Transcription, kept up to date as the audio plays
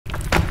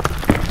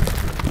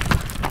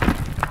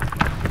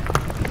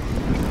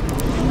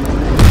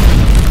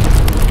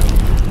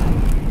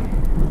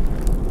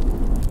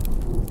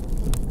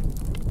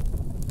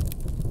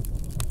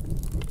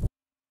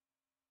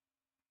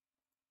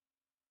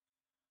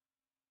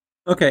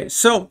Okay,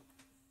 so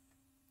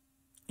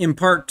in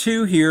part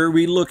two here,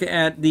 we look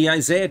at the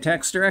Isaiah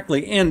text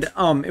directly, and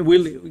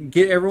we'll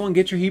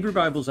get your Hebrew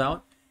Bibles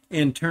out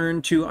and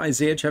turn to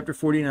Isaiah chapter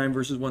 49,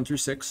 verses 1 through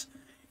 6,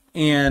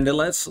 and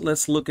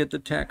let's look at the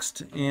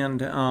text.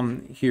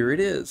 And here it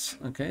is.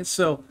 Okay,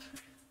 so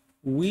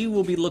we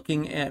will be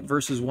looking at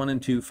verses 1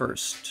 and 2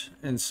 first,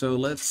 and so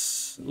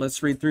let's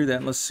read through that.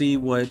 And let's see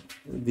what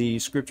the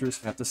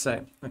scriptures have to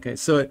say. Okay,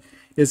 so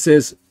it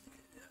says,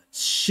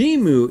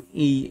 "Shimu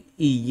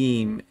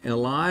iyim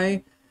Eli."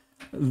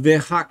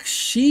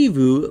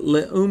 V'hakshivu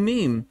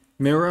le'umim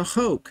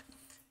merachok.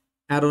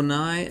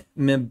 Adonai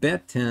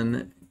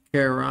mebeten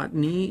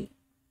keratni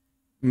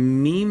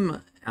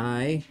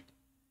mimai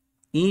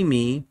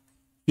imi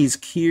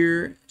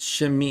hizkir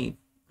shemi.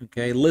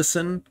 Okay,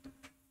 listen,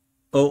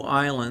 O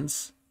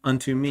islands,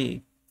 unto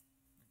me.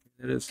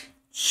 That is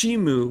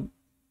Shimu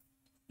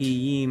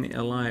iyim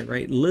Eli,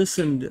 right?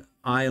 Listened,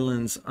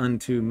 islands,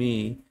 unto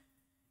me,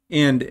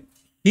 and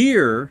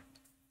hear,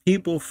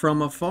 people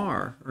from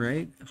afar,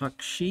 right?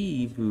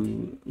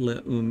 Hakshivu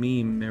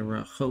le'umim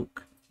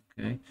merachok.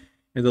 Okay.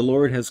 And the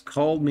Lord has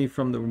called me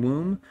from the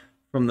womb,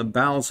 from the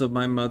bowels of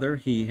my mother,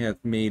 he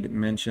hath made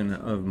mention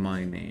of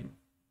my name.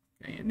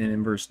 Okay. And then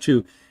in verse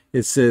 2,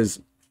 it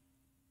says,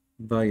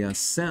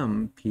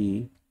 Vayasem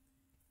pi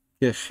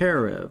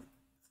kecherev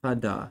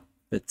chada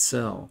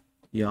betzel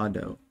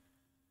yado.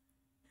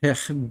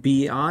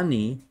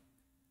 Hechbiani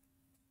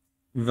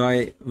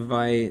vaysimeni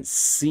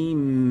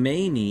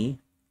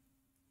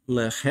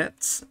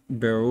Lechetz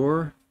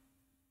beror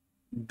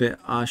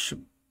beashpato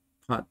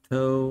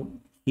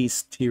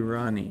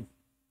histirani.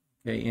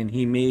 Okay, and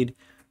he made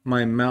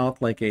my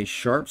mouth like a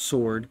sharp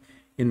sword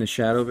in the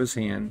shadow of his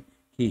hand.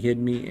 He hid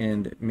me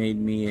and made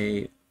me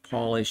a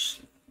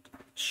polished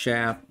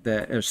shaft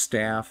that a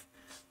staff,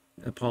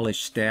 a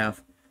polished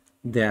staff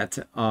that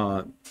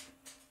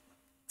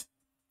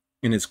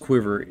in his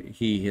quiver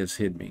he has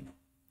hid me.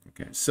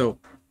 Okay, so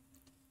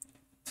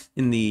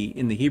in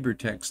the Hebrew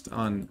text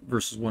on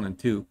verses 1 and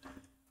 2,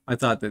 I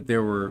thought that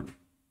there were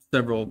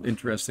several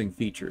interesting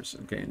features.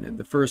 Okay, and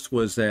the first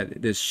was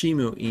that this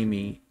shimu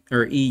imi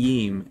or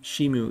iyim,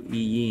 shimu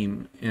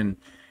iyim, and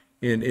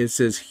it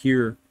says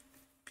here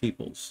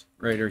peoples,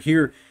 right? Or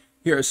here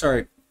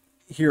sorry,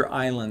 here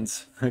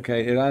islands.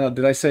 Okay, and I don't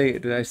did I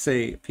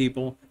say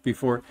people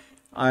before?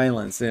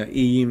 Islands.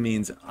 Iyim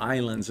means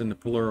islands in the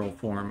plural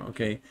form.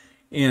 Okay,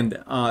 and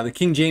the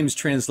King James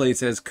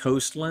translates as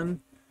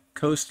coastlands.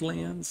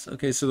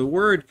 Okay, so the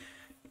word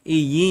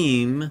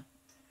iyim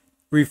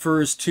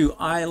refers to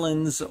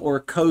islands or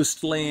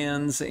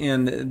coastlands,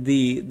 and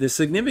the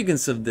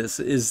significance of this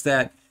is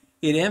that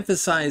it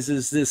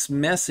emphasizes this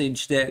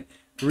message that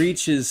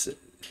reaches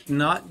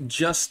not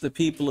just the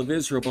people of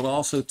Israel, but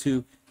also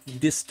to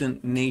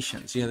distant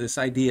nations. You know, this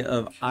idea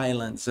of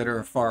islands that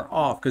are far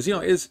off, because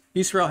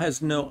Israel has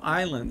no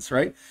islands,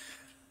 right?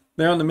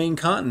 They're on the main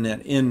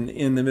continent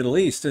in the Middle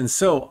East, and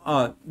so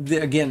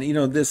again,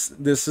 this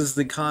is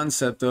the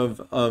concept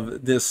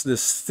of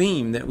this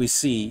theme that we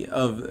see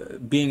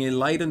of being a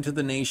light unto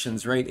the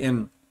nations, right?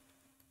 And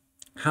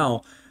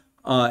how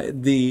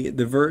the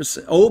verse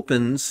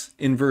opens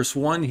in verse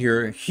 1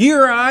 here.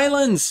 Here are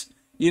islands.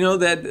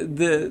 That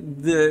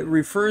the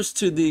refers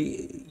to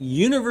the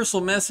universal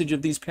message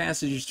of these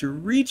passages to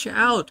reach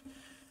out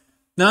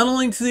not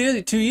only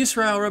to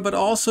Israel, but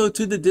also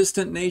to the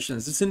distant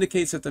nations. This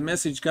indicates that the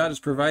message God is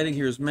providing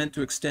here is meant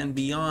to extend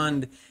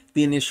beyond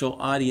the initial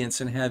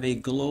audience and have a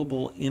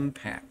global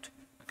impact.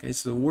 Okay,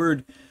 so the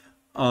word,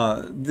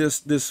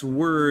 this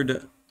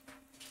word,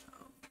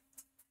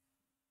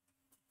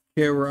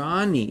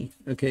 Kerani,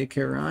 okay,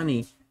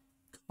 Kerani,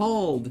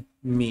 called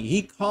me.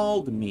 He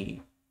called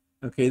me.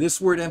 Okay, this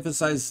word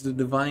emphasizes the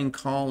divine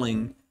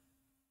calling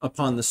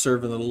upon the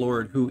servant of the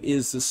Lord, who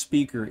is the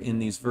speaker in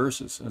these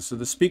verses. And so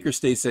the speaker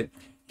states that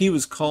he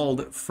was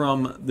called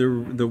from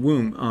the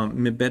womb,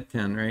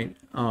 mibeten, right?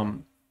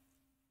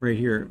 Right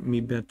here,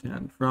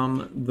 mibeten,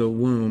 from the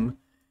womb.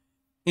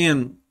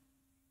 And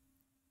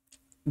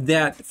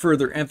that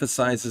further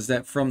emphasizes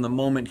that from the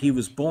moment he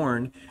was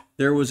born,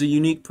 there was a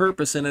unique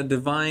purpose and a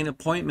divine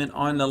appointment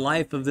on the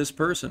life of this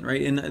person,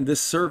 right? And this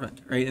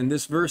servant, right? And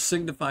this verse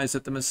signifies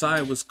that the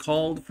Messiah was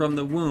called from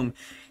the womb,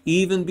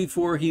 even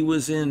before he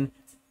was in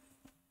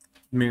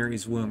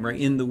Mary's womb, right?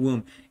 In the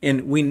womb.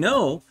 And we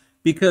know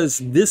because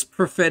this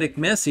prophetic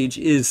message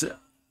is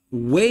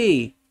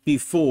way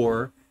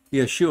before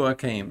Yeshua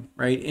came,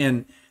 right?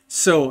 And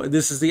so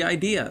this is the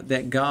idea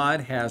that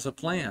God has a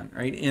plan,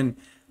 right? And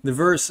the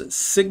verse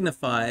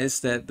signifies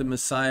that the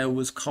Messiah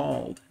was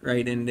called,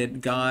 right? And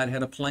that God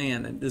had a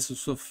plan, and this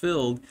was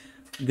fulfilled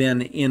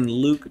then in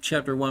Luke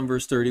chapter 1,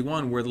 verse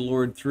 31, where the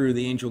Lord, through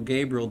the angel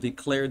Gabriel,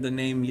 declared the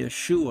name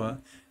Yeshua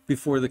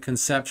before the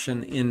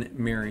conception in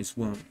Mary's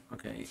womb.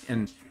 Okay,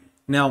 and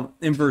now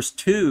in verse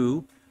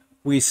 2,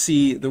 we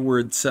see the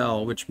word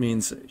cell, which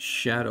means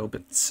shadow,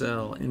 but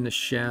cell, in the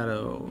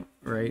shadow,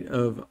 right,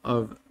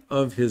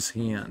 of his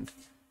hand,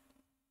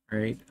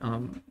 right?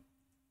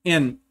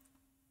 And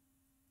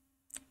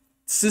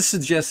this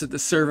suggests that the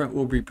servant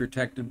will be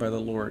protected by the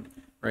Lord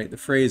right? The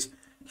phrase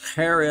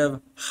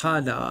Cherev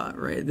Hada,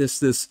 right?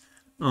 This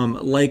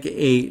like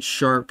a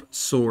sharp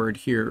sword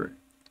here.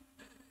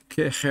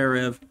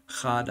 Cherev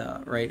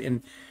Hada, right?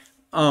 And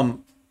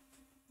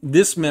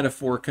this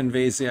metaphor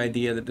conveys the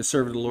idea that the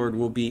servant of the Lord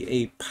will be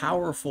a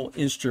powerful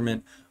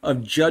instrument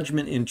of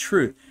judgment and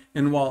truth.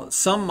 And while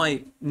some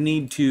might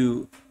need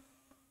to,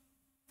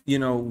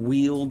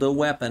 wield a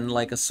weapon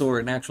like a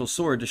sword, an actual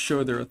sword, to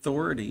show their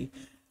authority,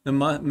 the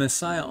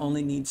Messiah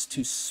only needs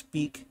to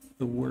speak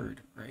the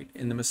word, right?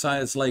 And the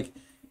Messiah is like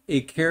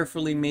a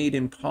carefully made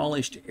and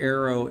polished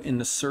arrow in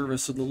the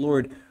service of the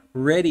Lord,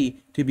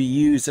 ready to be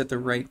used at the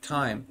right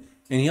time.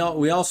 And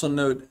we also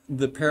note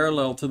the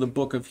parallel to the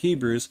book of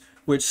Hebrews,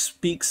 which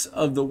speaks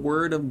of the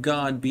word of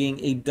God being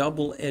a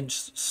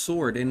double-edged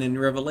sword. And in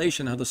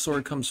Revelation, how the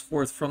sword comes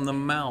forth from the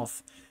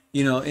mouth.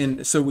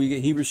 And so we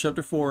get Hebrews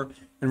chapter 4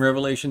 and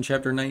Revelation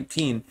chapter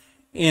 19.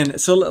 And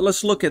so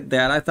let's look at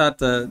that. I thought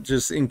to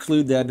just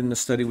include that in the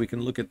study. We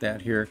can look at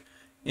that here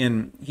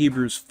in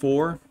Hebrews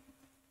 4.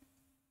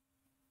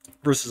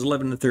 Verses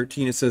 11 to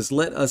 13, it says,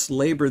 "Let us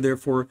labor,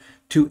 therefore,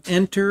 to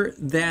enter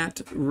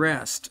that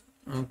rest."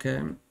 Okay,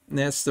 and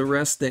that's the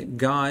rest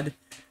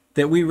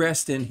that we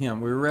rest in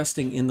Him. We're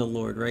resting in the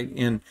Lord, right?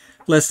 And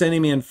lest any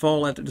man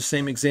fall after the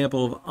same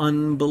example of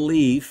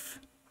unbelief.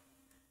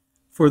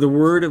 For the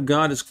word of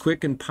God is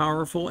quick and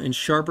powerful and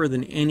sharper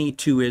than any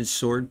two-edged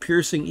sword,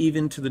 piercing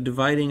even to the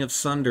dividing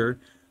asunder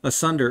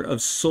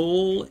of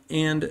soul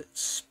and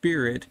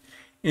spirit,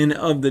 and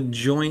of the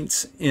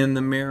joints and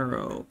the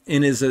marrow,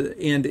 and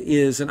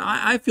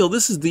I feel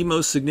this is the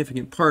most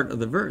significant part of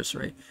the verse,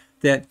 right?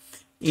 That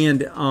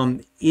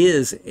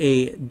is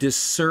a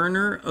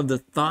discerner of the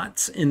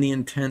thoughts and the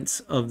intents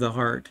of the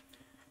heart.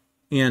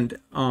 And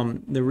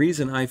the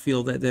reason I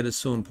feel that is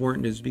so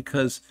important is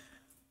because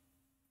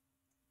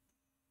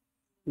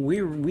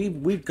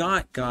we've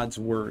got God's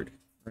word,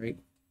 right?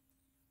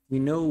 We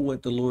know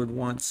what the Lord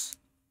wants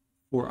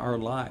for our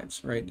lives,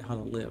 right? How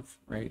to live,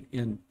 right?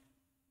 And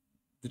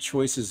the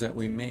choices that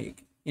we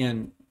make.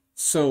 And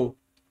so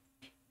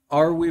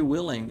are we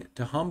willing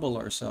to humble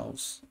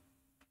ourselves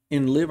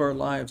and live our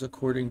lives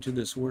according to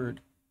this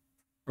word?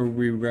 Or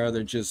we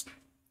rather just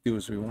do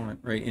as we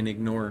want, right? And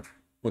ignore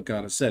what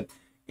God has said.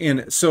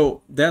 And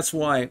so that's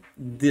why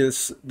the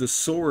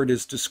sword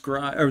is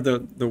described, or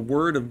the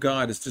word of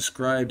God is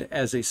described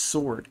as a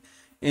sword.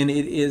 And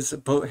it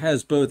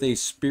has both a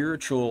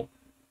spiritual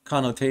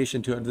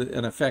connotation to it,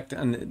 an effect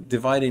on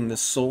dividing the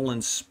soul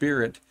and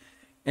spirit,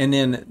 and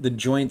then the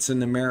joints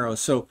and the marrow.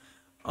 So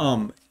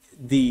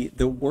the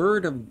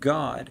word of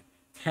God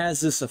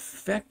has this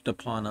effect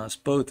upon us,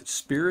 both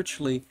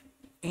spiritually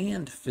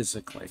and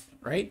physically,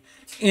 right?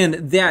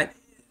 And that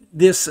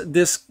this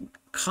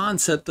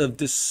concept of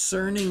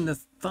discerning the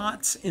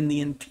thoughts and the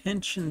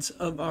intentions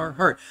of our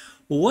heart.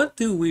 What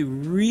do we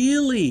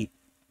really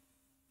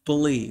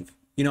believe?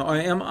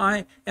 Am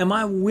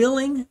I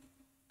willing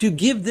to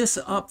give this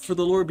up for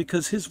the Lord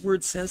because His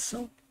word says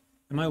so?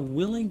 Am I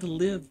willing to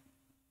live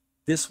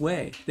this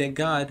way that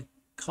God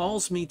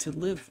calls me to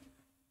live?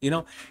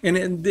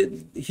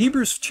 And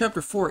Hebrews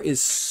chapter 4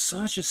 is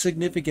such a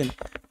significant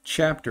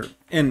chapter.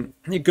 And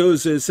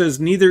it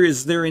says, "Neither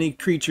is there any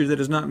creature that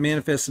is not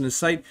manifest in His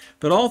sight,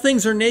 but all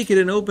things are naked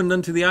and opened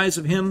unto the eyes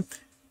of Him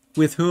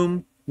with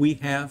whom we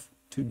have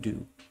to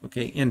do."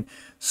 Okay, and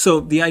so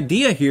the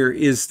idea here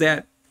is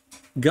that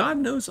God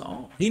knows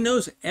all. He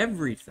knows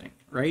everything,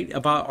 right,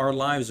 about our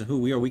lives and who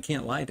we are. We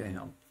can't lie to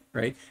Him,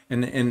 right?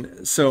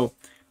 And so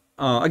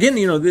again,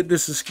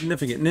 this is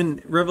significant. And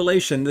in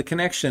Revelation, the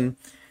connection.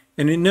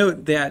 And we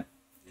note that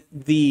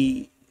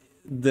the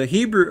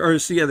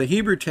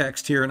Hebrew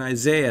text here in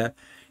Isaiah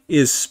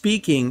is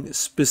speaking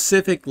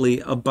specifically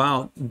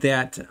about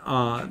that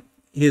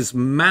His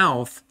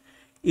mouth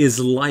is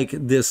like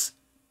this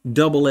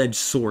double-edged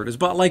sword. It's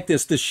about like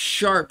this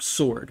sharp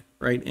sword,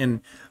 right?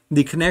 And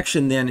the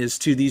connection then is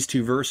to these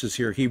two verses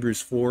here,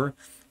 Hebrews 4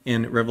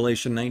 and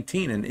Revelation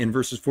 19. And in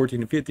verses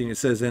 14 and 15, it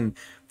says, "And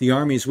the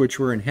armies which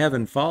were in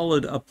heaven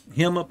followed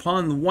Him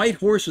upon white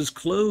horses,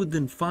 clothed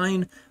in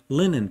fine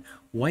linen,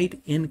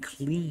 white and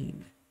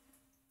clean."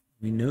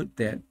 We note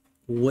that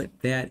what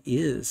that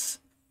is.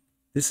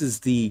 This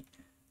is the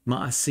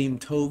Ma'asim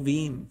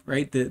Tovim,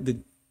 right?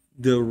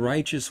 The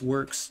righteous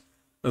works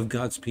of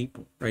God's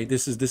people, right?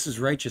 This is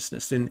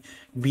righteousness, and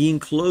being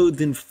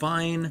clothed in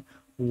fine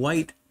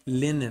white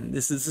linen.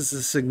 This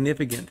is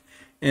significant.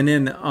 And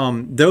then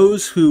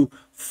those who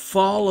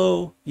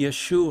follow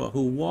Yeshua,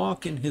 who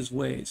walk in His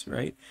ways,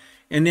 right?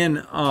 And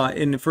then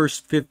in verse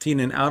 15,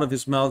 "And out of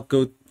His mouth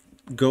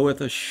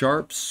goeth a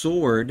sharp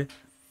sword,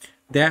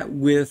 that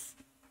with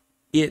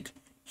it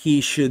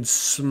He should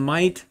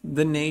smite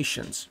the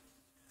nations,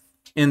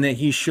 and that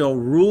He shall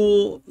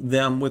rule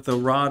them with a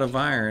rod of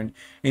iron,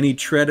 and He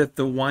treadeth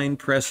the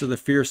winepress of the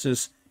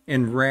fierceness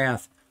and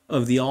wrath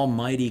of the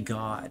Almighty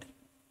God."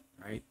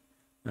 Right?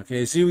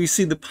 Okay, so we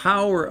see the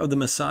power of the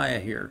Messiah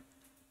here,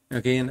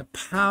 okay, and the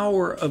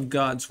power of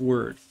God's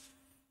word.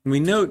 And we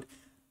note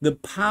the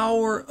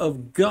power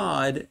of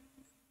God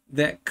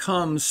that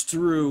comes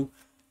through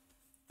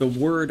the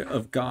word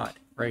of God,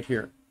 right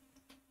here.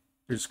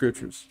 Here's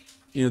scriptures.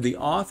 You know, the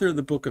author of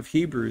the book of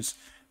Hebrews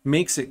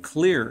makes it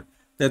clear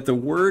that the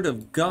word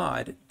of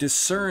God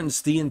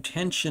discerns the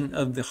intention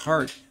of the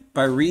heart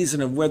by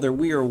reason of whether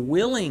we are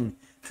willing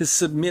to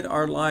submit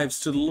our lives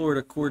to the Lord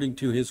according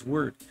to his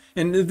word.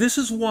 And this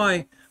is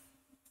why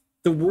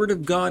the word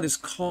of God is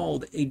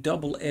called a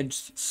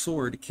double-edged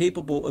sword,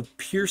 capable of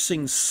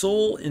piercing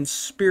soul and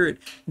spirit,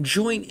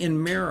 joint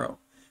and marrow,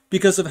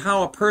 because of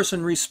how a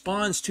person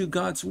responds to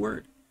God's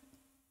word.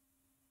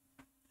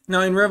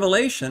 Now in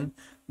Revelation,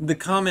 the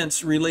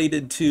comments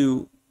relating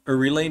to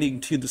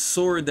the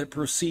sword that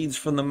proceeds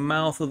from the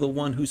mouth of the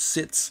one who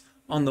sits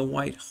on the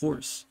white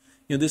horse.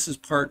 You know, this is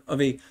part of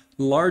a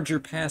larger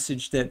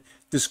passage that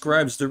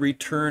describes the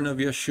return of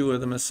Yeshua,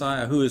 the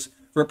Messiah, who is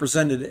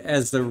represented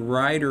as the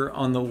rider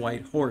on the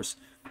white horse.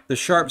 The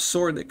sharp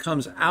sword that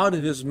comes out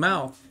of his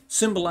mouth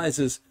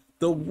symbolizes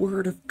the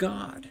word of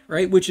God,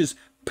 right? Which is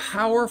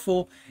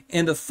powerful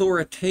and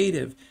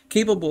authoritative,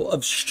 capable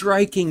of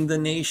striking the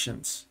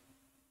nations.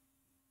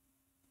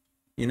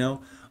 You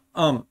know,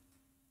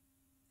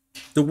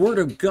 the word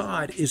of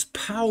God is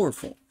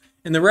powerful.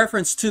 And the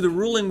reference to the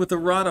ruling with a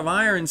rod of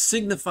iron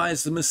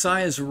signifies the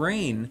Messiah's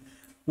reign,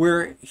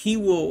 where he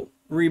will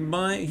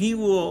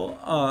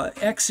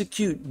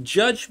execute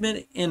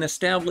judgment and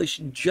establish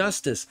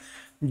justice,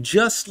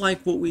 just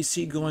like what we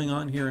see going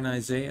on here in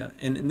Isaiah.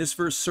 And this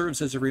verse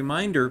serves as a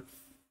reminder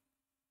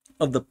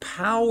of the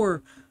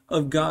power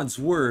of God's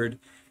word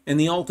and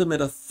the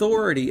ultimate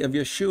authority of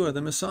Yeshua,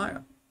 the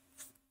Messiah.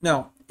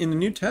 Now, in the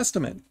New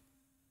Testament,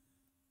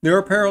 there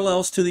are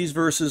parallels to these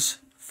verses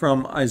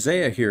from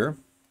Isaiah here.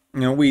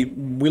 You know, we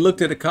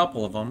looked at a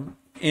couple of them,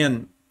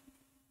 and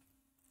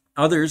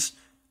other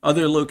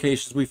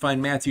locations we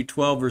find Matthew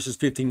 12 verses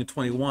 15 to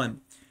 21.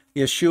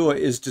 Yeshua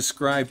is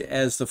described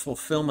as the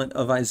fulfillment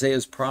of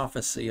Isaiah's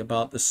prophecy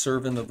about the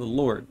servant of the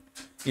Lord.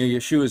 You know,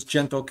 Yeshua's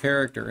gentle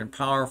character and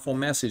powerful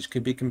message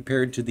could be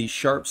compared to the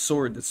sharp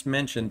sword that's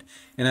mentioned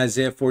in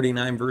Isaiah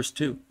 49 verse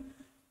 2.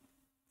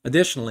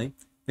 Additionally,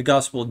 the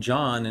Gospel of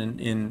John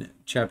in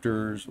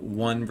chapters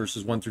 1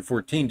 verses 1 through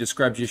 14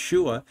 describes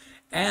Yeshua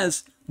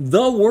as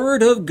the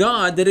Word of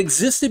God that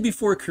existed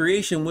before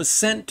creation, was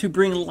sent to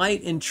bring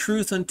light and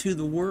truth unto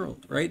the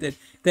world, right?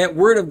 That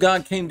Word of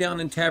God came down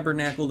and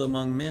tabernacled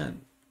among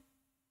men.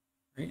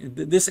 Right?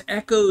 This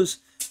echoes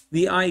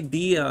the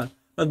idea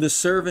of the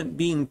servant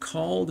being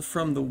called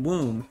from the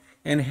womb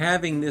and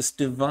having this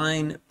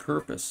divine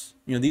purpose.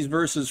 You know, these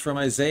verses from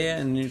Isaiah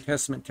and the New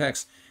Testament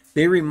text,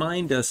 they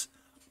remind us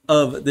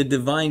of the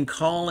divine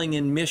calling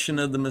and mission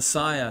of the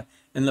Messiah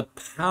and the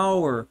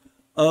power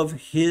of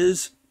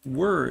his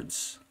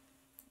words,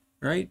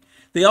 right?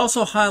 They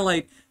also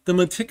highlight the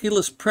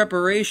meticulous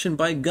preparation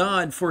by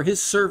God for his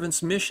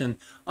servant's mission,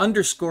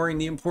 underscoring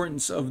the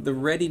importance of the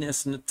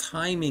readiness and the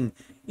timing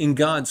in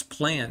God's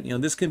plan. You know,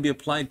 this can be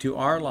applied to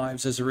our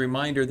lives as a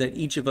reminder that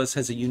each of us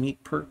has a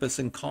unique purpose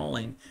and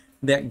calling,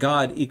 that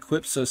God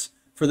equips us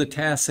for the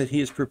tasks that he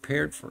has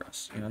prepared for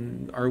us.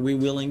 And are we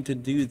willing to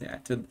do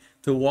that,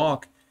 to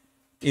walk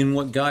in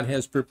what God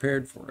has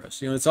prepared for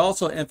us? You know, it's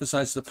also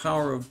emphasized the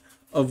power of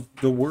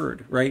the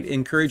word, right?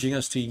 Encouraging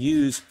us to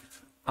use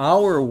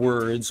our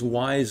words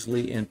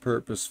wisely and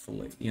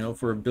purposefully, you know,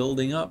 for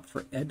building up,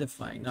 for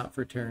edifying, not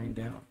for tearing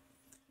down.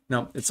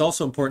 Now, it's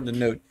also important to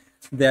note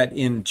that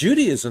in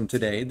Judaism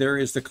today, there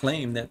is the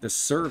claim that the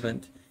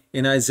servant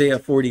in Isaiah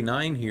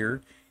 49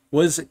 here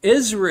was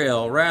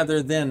Israel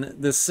rather than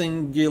the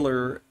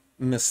singular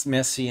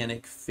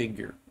messianic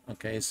figure.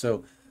 Okay,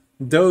 so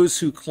those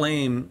who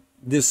claim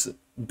this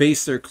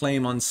base their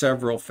claim on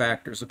several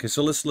factors. Okay,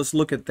 so let's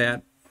look at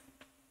that.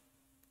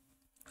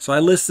 So I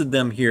listed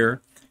them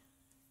here,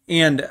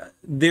 and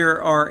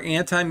there are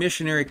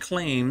anti-missionary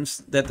claims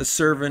that the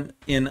servant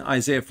in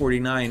Isaiah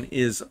 49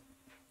 is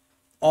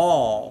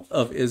all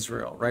of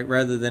Israel, right,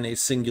 rather than a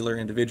singular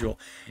individual.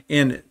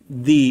 And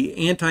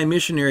the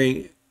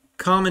anti-missionary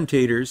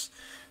commentators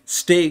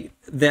state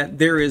that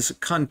there is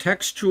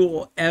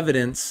contextual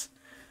evidence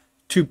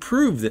to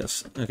prove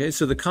this. Okay,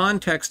 so the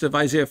context of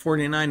Isaiah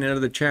 49 and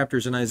other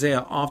chapters in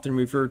Isaiah often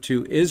refer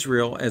to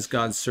Israel as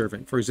God's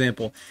servant. For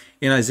example,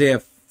 in Isaiah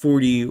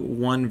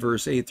 41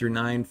 verse 8 through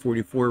 9,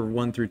 44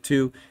 1 through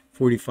 2,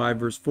 45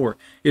 verse 4,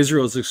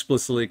 Israel is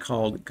explicitly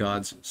called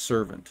God's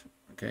servant.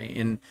 Okay,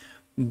 and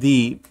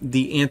the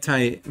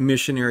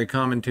anti-missionary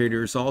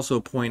commentators also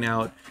point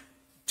out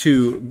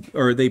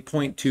they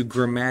point to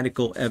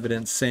grammatical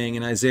evidence, saying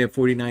in Isaiah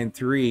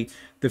 49:3,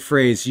 the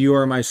phrase "You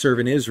are my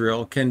servant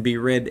Israel" can be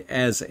read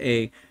as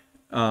a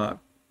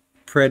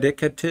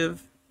predicative,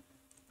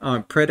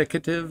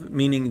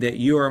 meaning that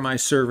you are my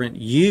servant,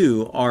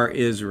 you are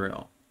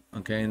Israel.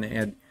 Okay, and they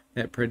add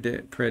that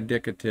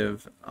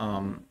predicative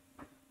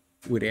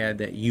would add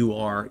that you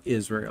are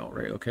Israel,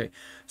 right? Okay,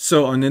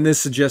 so and then this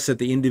suggests that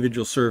the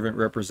individual servant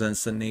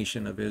represents the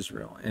nation of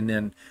Israel. And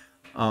then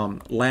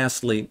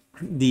lastly,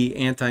 the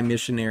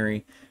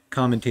anti-missionary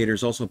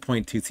commentators also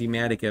point to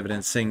thematic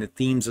evidence, saying that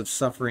themes of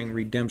suffering,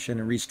 redemption,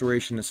 and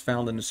restoration as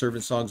found in the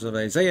servant songs of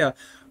Isaiah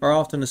are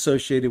often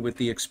associated with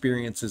the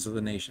experiences of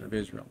the nation of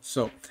Israel.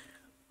 So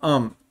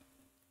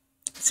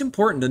It's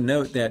important to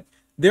note that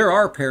there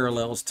are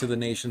parallels to the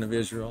nation of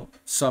Israel,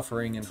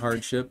 suffering and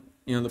hardship.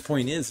 The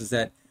point is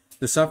that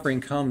the suffering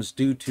comes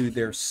due to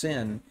their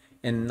sin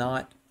and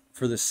not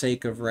for the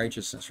sake of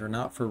righteousness, or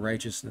not for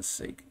righteousness'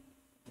 sake.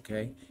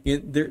 Okay?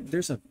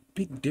 There's a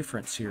big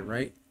difference here,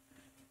 right?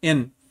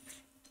 And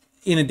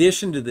in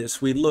addition to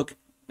this, we look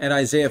at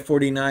Isaiah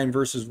 49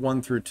 verses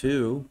 1 through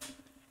 2,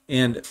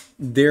 and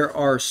there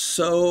are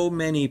so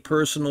many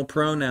personal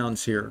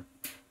pronouns here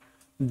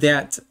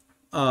that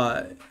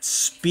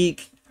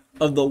speak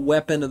of the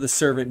weapon of the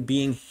servant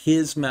being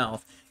his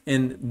mouth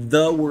and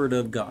the word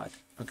of God.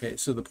 Okay,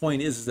 so the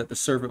point is that the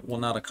servant will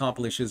not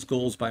accomplish his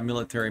goals by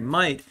military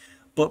might,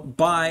 but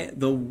by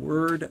the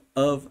word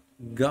of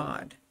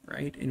God,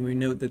 right? And we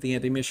note that the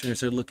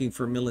anti-missionaries are looking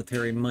for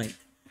military might.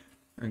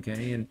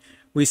 Okay, and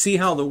we see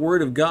how the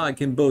word of God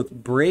can both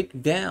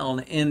break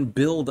down and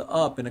build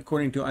up. And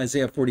according to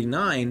Isaiah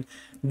 49,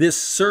 this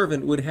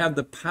servant would have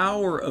the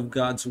power of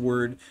God's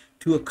word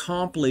to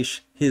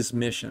accomplish his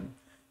mission.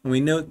 And we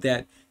note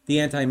that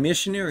the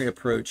anti-missionary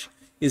approach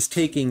is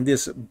taking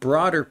this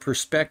broader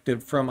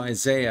perspective from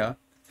Isaiah,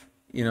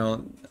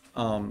 like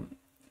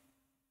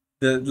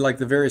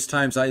the various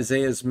times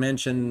Isaiah is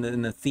mentioned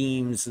in the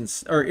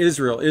themes, or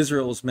Israel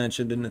is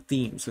mentioned in the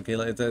themes. Okay,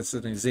 that's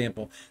an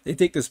example. They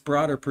take this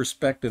broader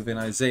perspective in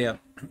Isaiah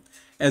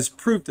as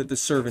proof that the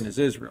servant is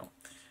Israel.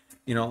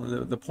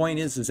 The point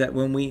is that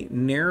when we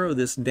narrow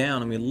this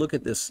down and we look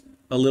at this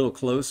a little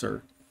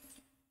closer,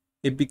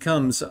 it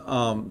becomes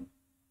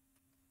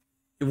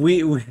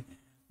we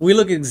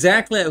look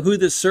exactly at who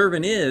the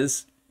servant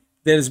is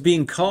that is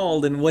being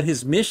called and what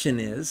his mission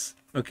is.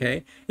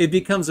 Okay, it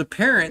becomes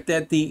apparent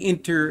that the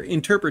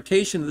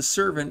interpretation of the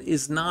servant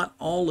is not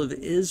all of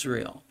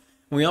Israel.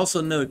 We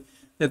also note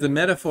that the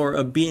metaphor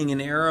of being an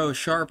arrow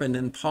sharpened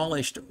and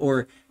polished,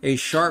 or a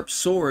sharp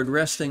sword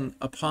resting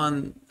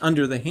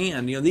under the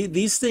hand,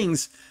 these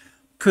things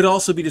could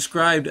also be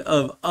described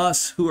of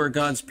us who are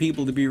God's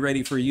people to be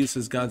ready for use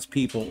as God's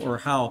people, or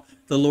how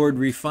the Lord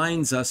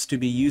refines us to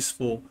be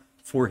useful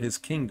for his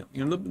kingdom.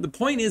 The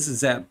point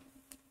is that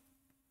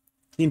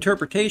the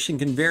interpretation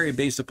can vary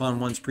based upon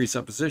one's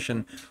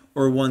presupposition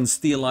or one's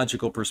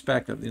theological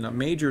perspective. A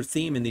major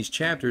theme in these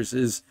chapters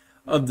is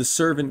of the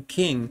servant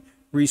king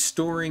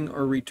restoring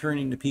or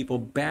returning the people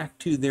back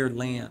to their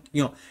land.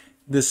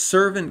 The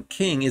servant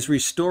king is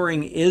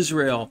restoring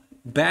Israel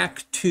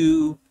back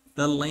to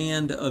the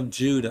land of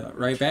Judah,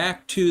 right?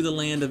 Back to the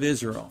land of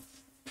Israel,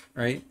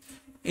 right?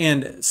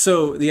 And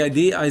so the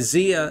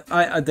idea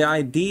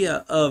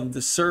of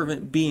the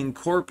servant being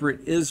corporate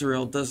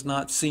Israel does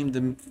not seem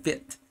to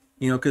fit.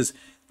 Because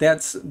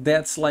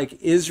that's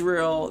like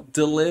Israel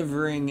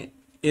delivering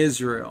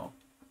Israel,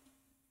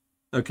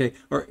 okay,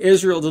 or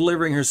Israel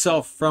delivering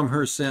herself from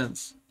her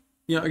sins.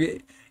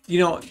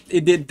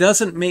 It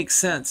doesn't make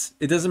sense.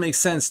 It doesn't make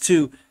sense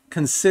to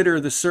consider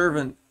the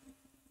servant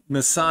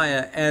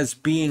Messiah as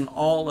being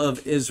all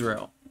of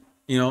Israel.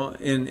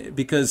 And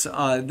because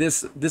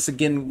this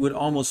again would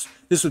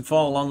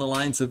fall along the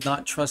lines of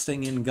not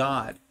trusting in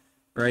God,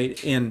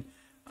 right, and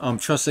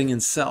trusting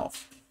in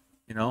self.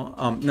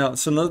 Now,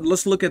 so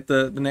let's look at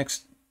the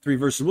next three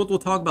verses. We'll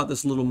talk about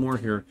this a little more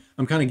here.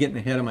 I'm kind of getting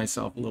ahead of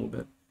myself a little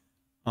bit.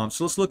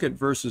 So let's look at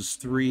verses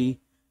 3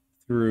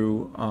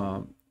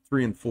 through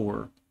 3 and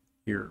 4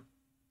 here.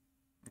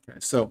 Okay,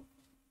 so,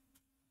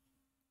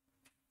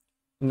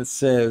 and it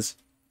says,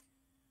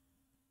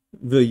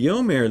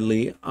 V'yomer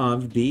li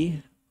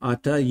avdi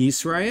ata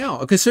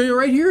Yisrael. Okay, so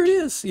right here it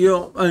is.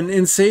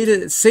 And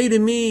say to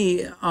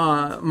me,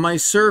 my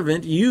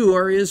servant, you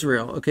are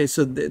Israel. Okay,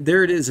 so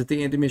there it is that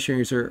the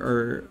anti-missionaries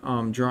are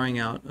drawing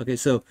out. Okay,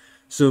 so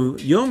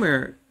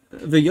v'yomer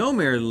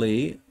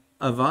li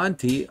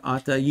avdi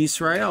ata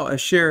Yisrael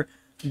asher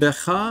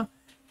becha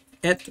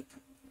et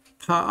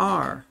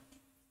pa'ar.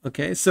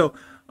 Okay, so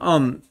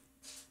and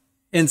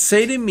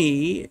say to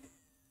me,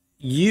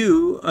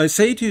 I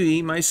say to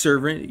thee, my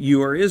servant,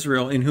 you are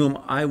Israel, in whom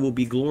I will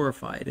be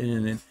glorified.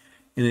 And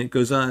it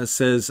goes on. It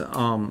says,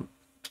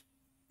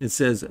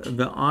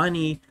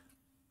 V'ani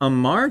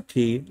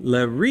amarti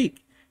lerik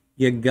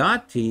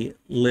yagati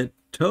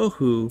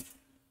letohu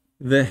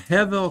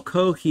v'hevel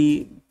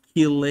kohi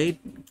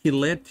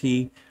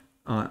kileti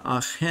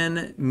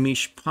achen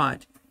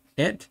mishpat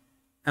et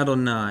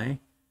Adonai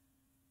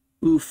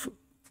uf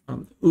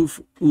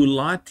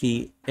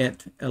ulati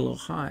et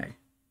Elohai.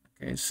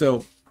 Okay,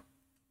 so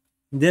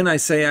then I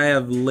say, I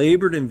have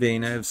labored in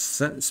vain, I have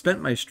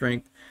spent my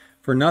strength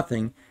for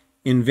nothing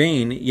in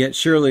vain, yet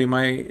surely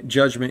my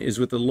judgment is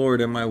with the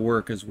Lord and my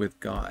work is with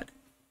God.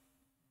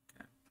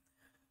 Okay.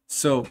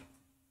 So,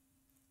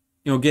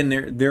 again,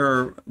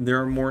 there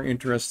are more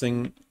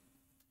interesting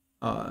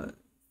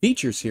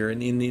features here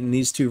in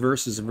these two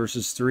verses, in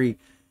verses 3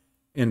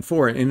 and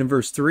 4. And in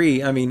verse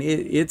 3, I mean,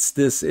 it's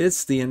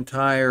the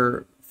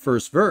entire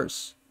first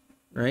verse,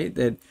 right?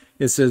 That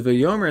it says,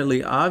 "V'yomer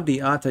li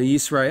avdi ata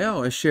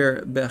Yisrael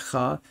asher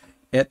becha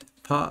et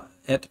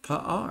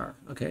pa'ar."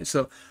 Okay,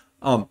 so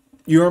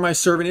you are my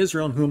servant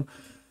Israel, in whom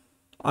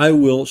I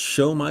will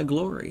show my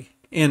glory.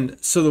 And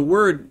so the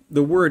word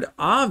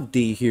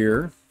avdi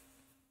here,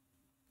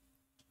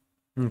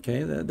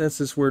 okay, that's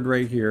this word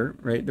right here,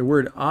 right? The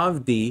word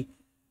avdi,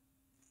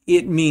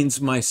 it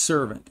means my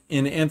servant,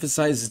 and it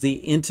emphasizes the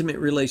intimate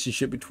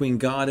relationship between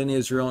God and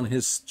Israel and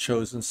his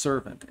chosen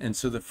servant. And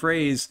so the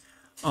phrase,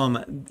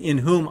 in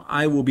whom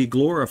I will be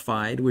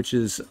glorified, which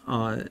is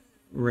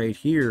right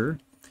here,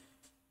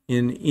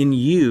 in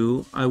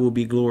you I will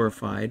be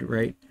glorified,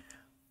 right?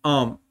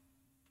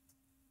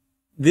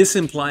 This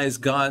implies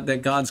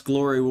that God's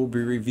glory will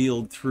be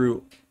revealed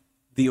through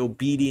the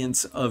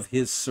obedience of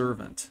his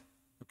servant.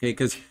 Okay,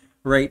 because,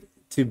 right,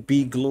 to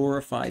be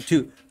glorified,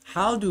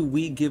 how do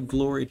we give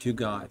glory to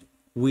God?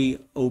 We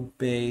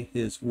obey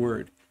his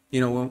word.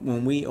 You know,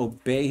 when we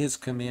obey his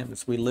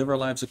commandments, we live our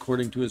lives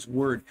according to his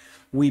word,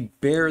 we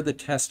bear the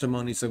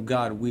testimonies of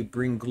God, we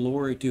bring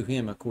glory to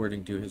him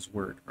according to his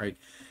word, right?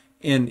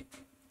 And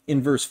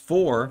in verse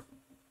 4,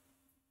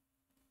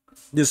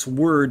 this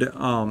word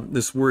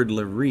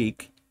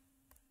lyrique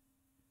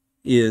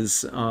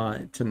is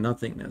to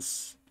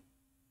nothingness,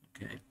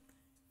 okay,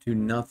 to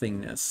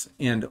nothingness,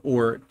 and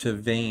or to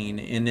vain.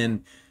 And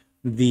then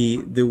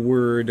the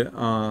word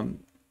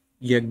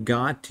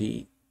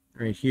yagati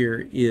right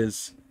here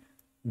is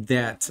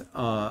that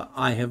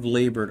I have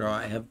labored or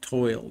I have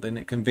toiled, and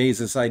it conveys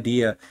this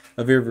idea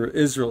of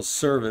Israel's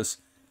service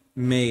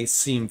may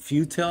seem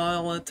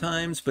futile at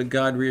times, but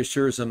God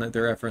reassures them that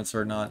their efforts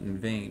are not in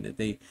vain, that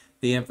they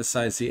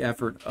emphasize the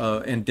effort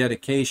and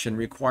dedication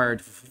required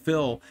to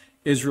fulfill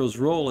Israel's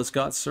role as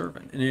God's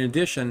servant. And in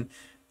addition,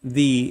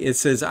 it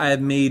says, I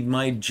have made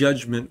my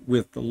judgment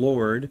with the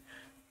Lord,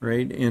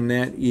 right? And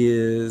that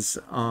is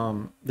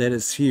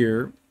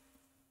here.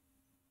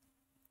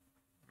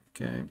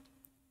 Okay.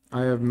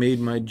 I have made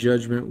my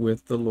judgment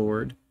with the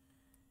Lord.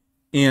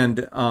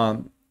 And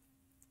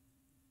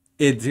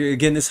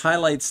again, this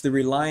highlights the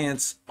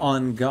reliance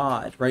on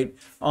God, right?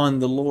 On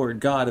the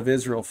Lord, God of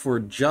Israel, for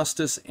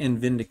justice and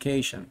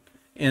vindication.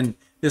 And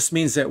this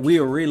means that we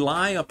will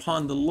rely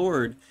upon the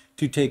Lord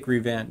to take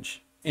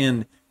revenge,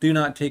 and do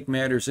not take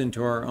matters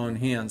into our own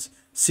hands,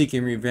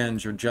 seeking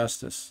revenge or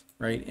justice,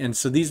 right? And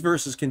so these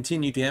verses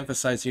continue to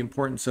emphasize the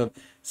importance of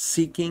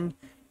seeking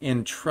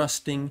and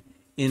trusting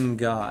in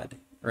God,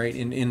 right?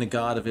 In the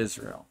God of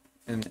Israel.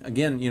 And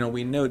again, you know,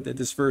 we note that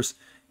this verse,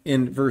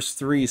 in verse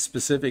 3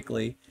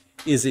 specifically,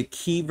 is a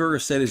key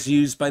verse that is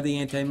used by the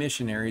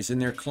anti-missionaries in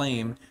their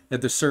claim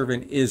that the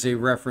servant is a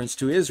reference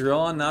to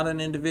Israel and not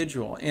an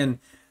individual. And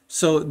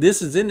so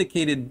this is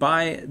indicated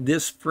by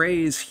this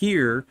phrase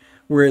here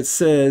where it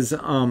says,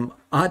 Ata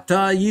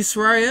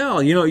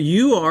Yisrael, you know,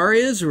 you are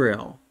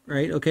Israel,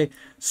 right? Okay,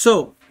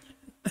 so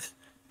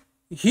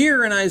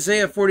here in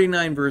Isaiah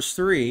 49 verse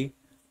 3,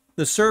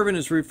 the servant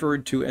is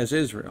referred to as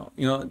Israel.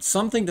 You know, it's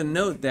something to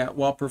note that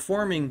while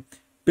performing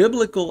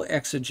biblical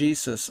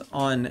exegesis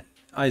on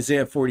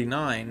Isaiah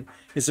 49,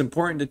 it's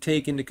important to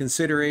take into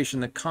consideration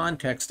the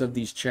context of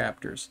these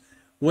chapters.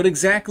 What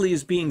exactly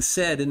is being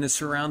said in the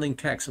surrounding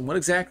text, and what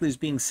exactly is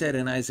being said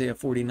in Isaiah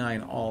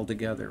 49 all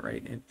together,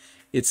 right? In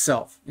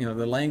itself, you know,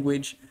 the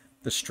language,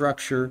 the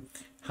structure,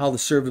 how the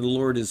servant of the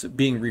Lord is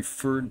being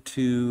referred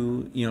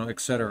to, you know,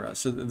 etc.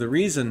 So the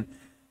reason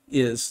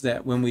is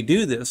that when we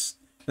do this,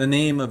 the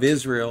name of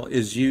Israel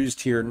is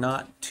used here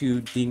not to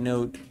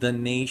denote the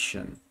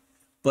nation,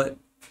 but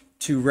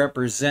to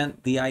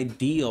represent the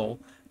ideal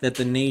that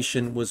the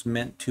nation was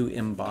meant to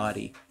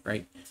embody,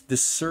 right? The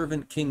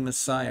servant king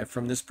Messiah,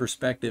 from this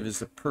perspective, is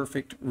the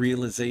perfect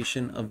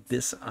realization of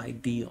this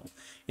ideal.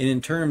 And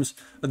in terms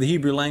of the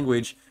Hebrew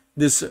language,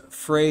 this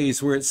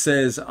phrase where it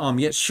says,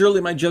 yet surely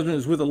my judgment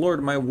is with the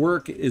Lord, my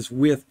work is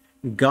with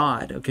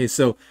God. Okay,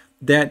 so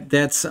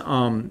that's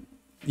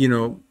you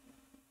know,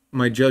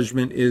 my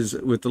judgment is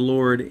with the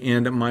Lord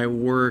and my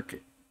work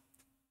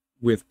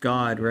with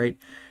God, right?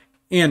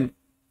 And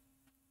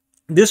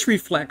this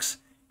reflects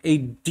a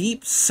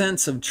deep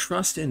sense of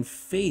trust and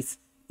faith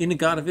in the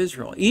God of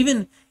Israel,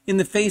 even in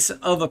the face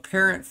of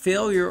apparent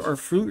failure or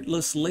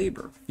fruitless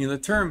labor. You know, the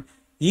term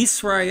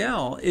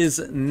Yisrael is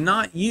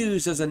not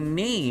used as a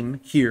name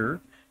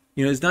here.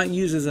 You know, it's not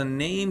used as a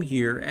name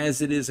here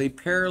as it is a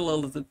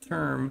parallel of the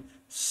term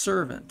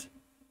servant.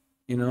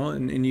 You know,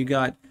 and you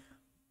got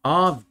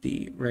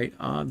Avdi, right?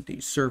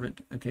 Avdi,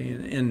 servant. Okay,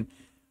 and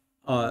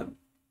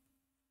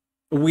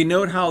we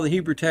note how the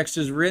Hebrew text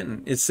is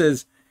written. It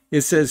says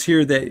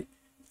here that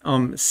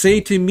say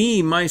to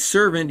me, my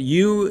servant,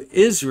 you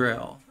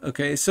Israel.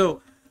 Okay,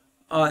 so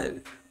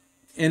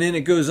and then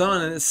it goes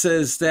on and it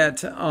says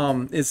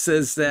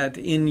that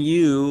in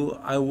you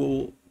I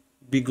will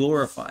be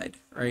glorified,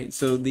 right?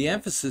 So the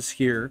emphasis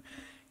here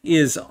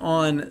is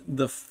on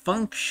the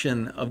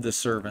function of the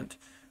servant.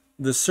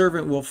 The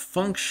servant will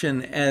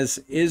function as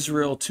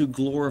Israel to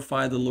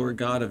glorify the Lord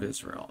God of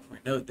Israel. We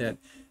note that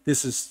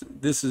this is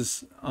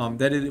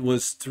that it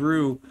was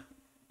through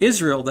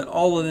Israel that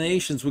all of the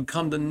nations would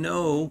come to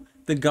know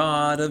the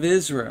God of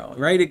Israel,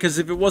 right? Because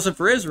if it wasn't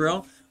for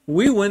Israel,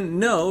 we wouldn't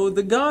know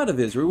the God of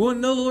Israel. We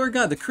wouldn't know the Lord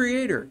God, the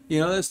Creator. You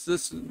know,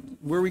 that's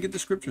where we get the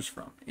scriptures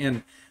from.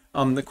 And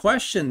the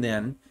question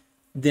then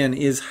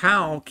is,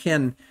 how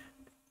can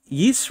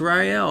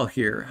Yisrael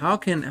here. How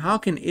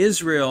can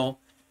Israel?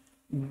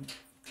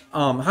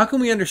 How can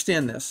we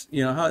understand this?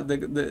 You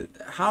know,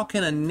 how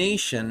can a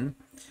nation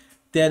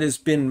that has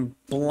been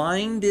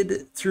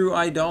blinded through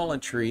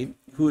idolatry,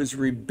 who is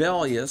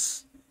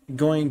rebellious,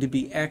 going to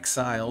be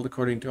exiled,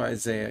 according to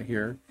Isaiah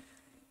here,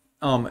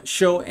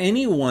 show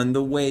anyone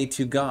the way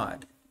to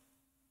God?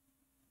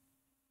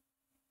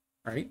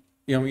 Right?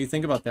 You know, when you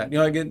think about that, you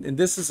know, again,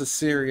 this is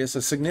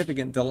a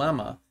significant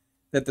dilemma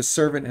that the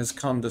servant has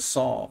come to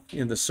solve.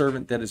 You know, the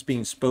servant that is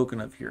being spoken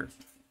of here.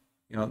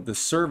 You know, the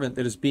servant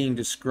that is being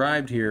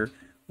described here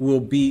will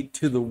be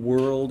to the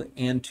world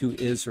and to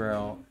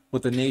Israel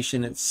what the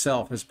nation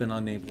itself has been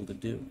unable to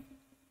do.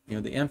 You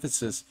know, the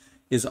emphasis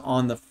is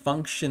on the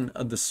function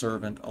of the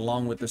servant,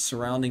 along with the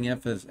surrounding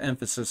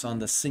emphasis on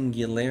the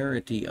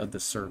singularity of the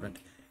servant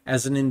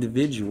as an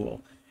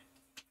individual.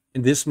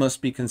 And this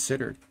must be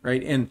considered,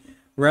 right? And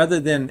rather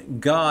than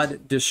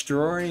God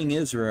destroying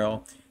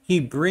Israel, he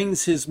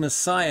brings his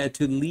Messiah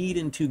to lead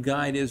and to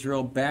guide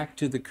Israel back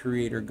to the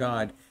Creator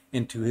God,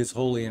 into his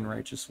holy and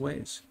righteous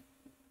ways.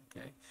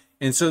 Okay,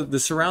 and so the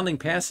surrounding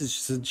passage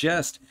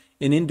suggests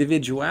an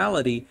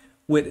individuality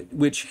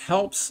which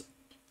helps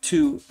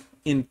to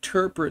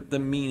interpret the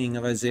meaning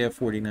of Isaiah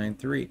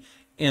 49:3.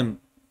 And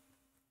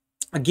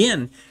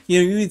again, you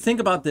know, you think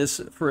about this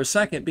for a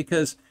second,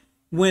 because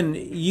when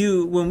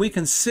we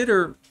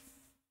consider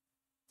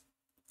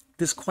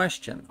this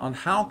question on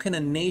how can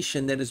a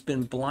nation that has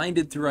been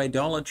blinded through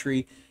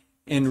idolatry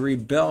and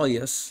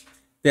rebellious,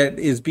 that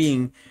is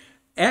being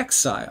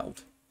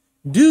exiled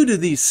due to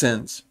these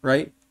sins,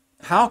 right?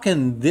 How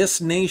can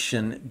this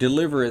nation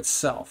deliver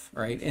itself,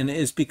 right? And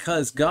it's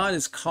because God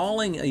is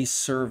calling a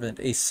servant,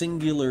 a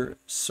singular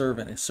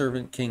servant, a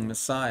servant king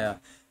Messiah,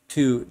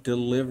 to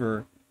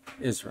deliver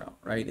Israel,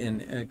 right?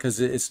 And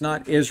because it's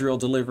not Israel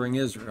delivering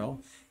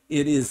Israel,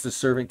 it is the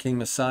servant king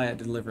Messiah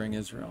delivering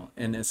Israel.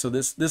 And so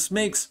this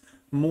makes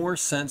more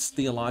sense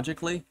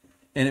theologically,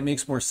 and it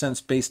makes more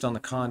sense based on the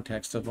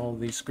context of all of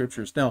these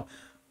scriptures. Now,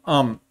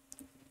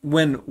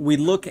 when we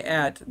look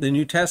at the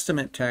New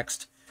Testament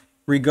text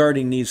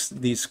regarding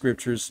these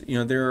scriptures, you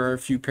know, there are a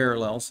few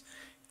parallels.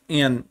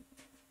 And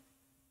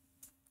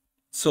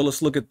so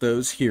let's look at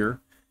those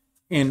here.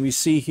 And we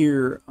see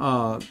here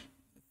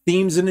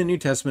themes in the New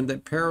Testament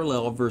that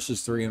parallel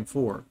verses 3 and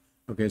 4.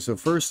 Okay, so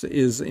first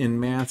is in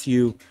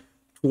Matthew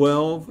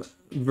 12,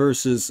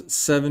 verses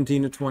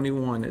 17 to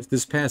 21.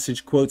 This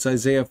passage quotes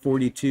Isaiah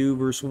 42,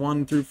 verse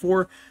 1 through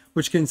 4,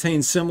 which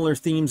contains similar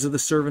themes of the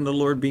servant of the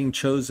Lord being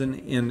chosen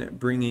in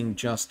bringing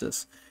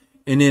justice.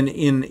 And then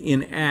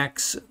in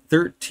Acts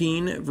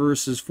 13,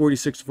 verses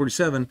 46 to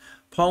 47,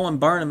 Paul and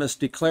Barnabas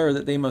declare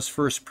that they must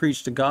first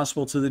preach the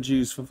gospel to the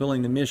Jews,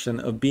 fulfilling the mission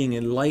of being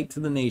a light to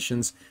the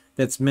nations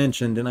that's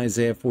mentioned in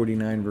Isaiah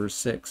 49, verse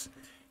 6.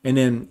 And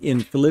then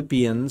in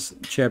Philippians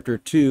chapter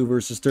 2,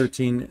 verses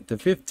 13 to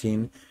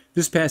 15,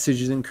 this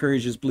passage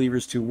encourages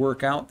believers to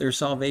work out their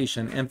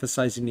salvation,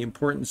 emphasizing the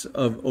importance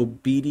of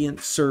obedient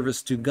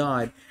service to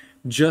God,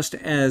 just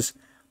as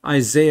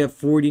Isaiah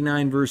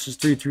 49, verses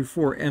 3 through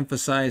 4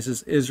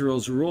 emphasizes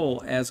Israel's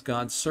role as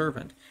God's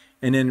servant.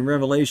 And in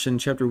Revelation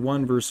chapter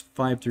 1, verse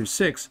 5 through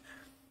 6,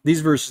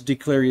 these verses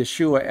declare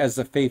Yeshua as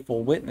the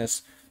faithful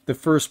witness, the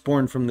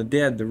firstborn from the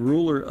dead, the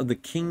ruler of the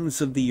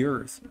kings of the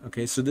earth.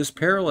 Okay, so this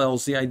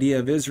parallels the idea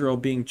of Israel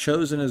being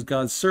chosen as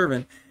God's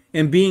servant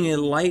and being a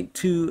light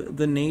to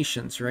the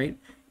nations, right?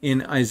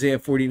 In Isaiah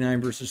 49,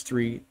 verses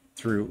 3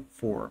 through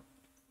 4.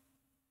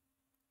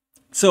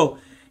 So,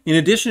 in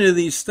addition to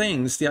these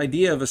things, the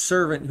idea of a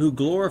servant who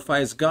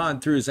glorifies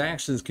God through his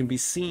actions can be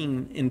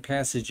seen in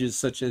passages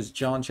such as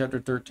John chapter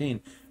 13,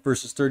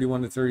 verses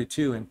 31 to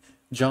 32, and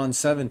John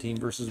 17,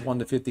 verses 1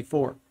 to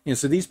 54. And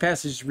so these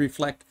passages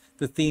reflect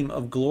the theme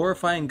of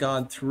glorifying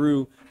God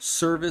through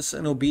service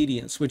and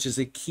obedience, which is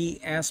a key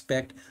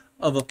aspect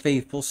of a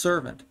faithful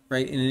servant,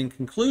 right? And in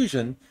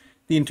conclusion,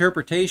 the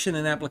interpretation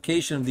and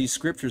application of these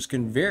scriptures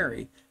can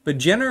vary, but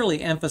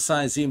generally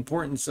emphasize the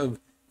importance of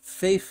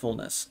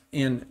faithfulness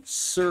and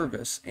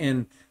service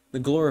and the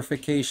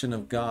glorification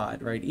of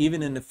God, right?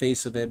 Even in the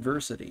face of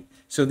adversity.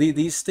 So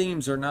these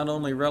themes are not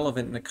only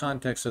relevant in the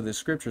context of the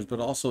scriptures, but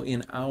also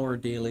in our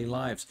daily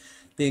lives.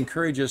 They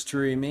encourage us to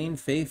remain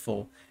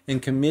faithful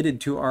and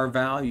committed to our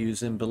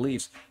values and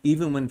beliefs,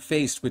 even when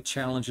faced with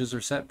challenges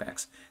or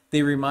setbacks.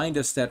 They remind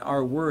us that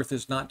our worth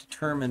is not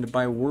determined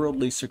by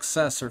worldly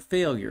success or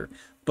failure,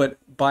 but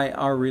by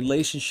our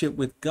relationship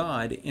with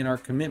God and our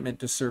commitment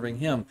to serving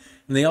Him.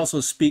 And they also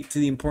speak to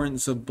the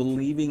importance of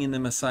believing in the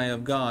Messiah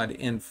of God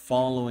and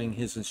following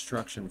His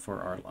instruction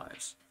for our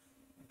lives.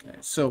 Okay,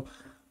 so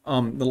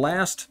the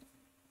last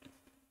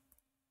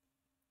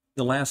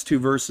two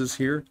verses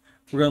here,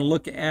 we're going to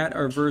look at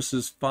our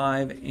verses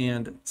 5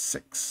 and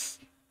 6.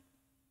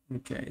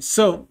 Okay,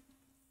 so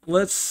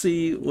let's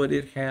see what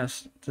it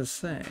has to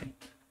say.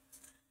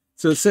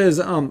 So it says,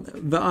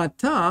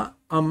 Va'ata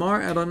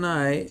amar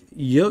Adonai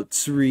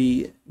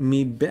yotzri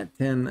mi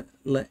beten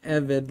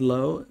le'eved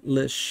lo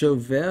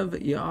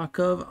le'shovev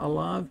Yaakov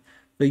alav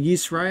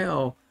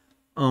ve'Yisrael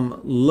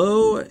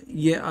lo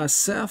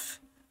ye'asef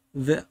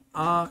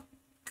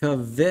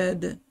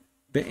kaved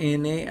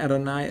be'enei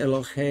Adonai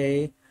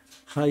Elohei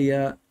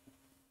haya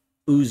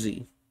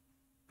uzi.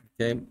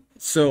 Okay,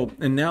 so,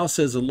 and now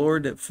says the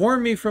Lord that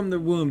formed me from the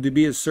womb to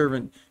be a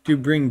servant, to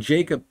bring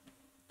Jacob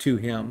to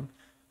him.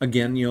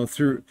 Again,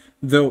 through,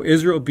 though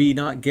Israel be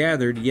not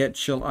gathered, yet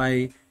shall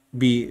I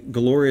be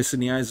glorious in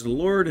the eyes of the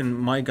Lord, and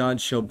my God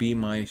shall be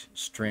my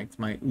strength,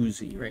 my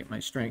uzi, right, my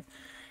strength.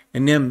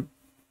 And then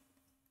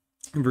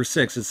in verse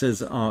 6, it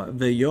says,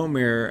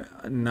 Veyomer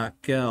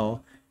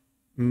nakel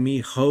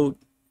mihot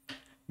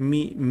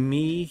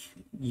mi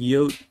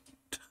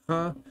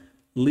yota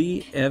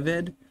li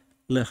eved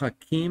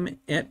lehakim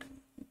et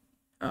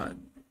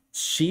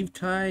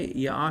shivtai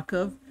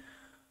Yaakov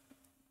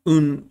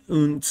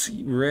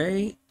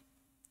untzrei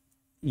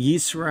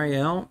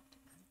Yisrael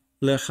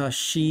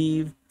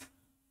lechashiv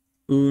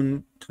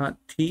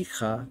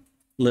untaticha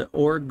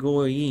leor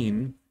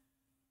goyim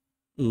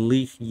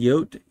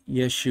lihyot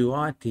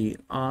Yeshuati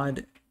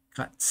ad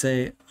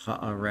katse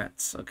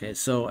haaretz. Okay,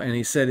 so, and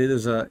he said,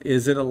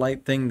 is it a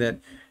light thing that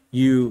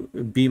you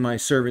be my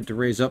servant to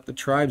raise up the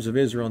tribes of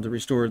Israel and to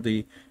restore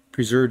the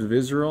preserved of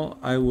Israel?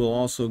 I will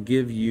also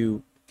give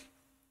you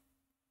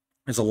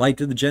as a light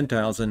to the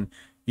Gentiles, and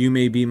you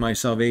may be my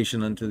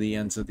salvation unto the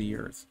ends of the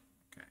earth.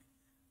 Okay,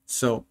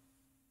 so,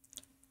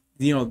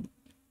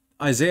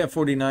 Isaiah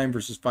 49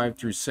 verses 5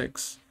 through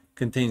 6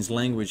 contains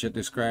language that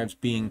describes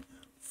being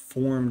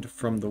formed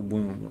from the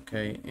womb.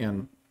 Okay,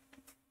 and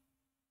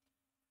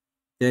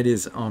that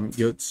is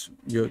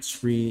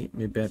Yotzri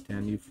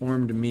Mebetan. You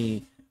formed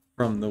me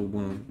from the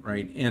womb,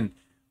 right? And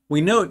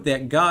we note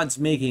that God's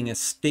making a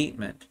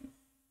statement,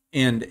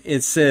 and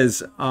it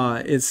says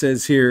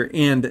here,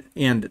 and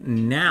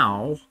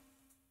now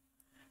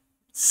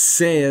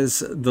said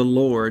the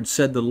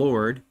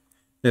Lord,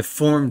 that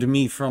formed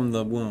me from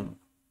the womb.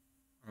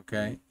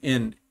 Okay,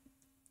 and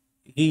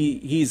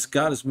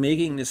God is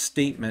making this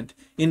statement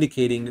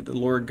indicating that the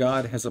Lord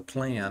God has a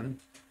plan,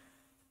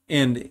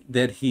 and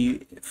that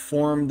he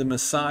formed the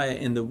Messiah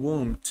in the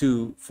womb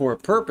for a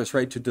purpose,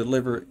 right, to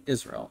deliver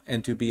Israel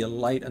and to be a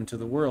light unto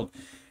the world.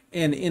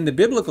 And in the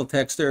biblical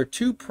text, there are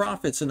two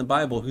prophets in the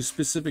Bible who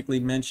specifically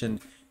mention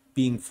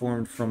being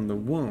formed from the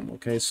womb.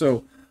 Okay,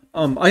 so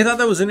I thought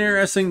that was an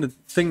interesting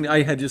thing.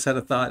 I had just had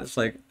a thought. It's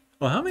like,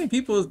 well, how many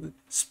people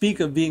speak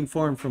of being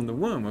formed from the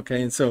womb?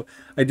 Okay, and so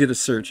I did a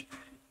search,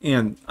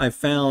 and I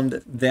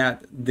found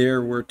that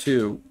there were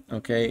two.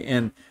 Okay,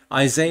 and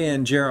Isaiah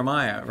and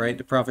Jeremiah, right?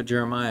 The prophet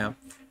Jeremiah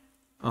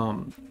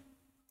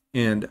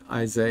and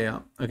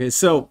Isaiah. Okay,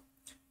 so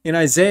in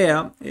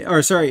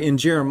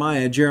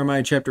Jeremiah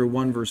chapter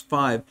 1, verse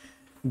 5,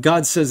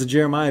 God says to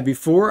Jeremiah,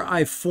 before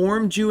I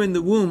formed you in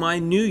the womb, I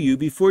knew you.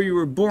 Before you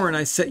were born,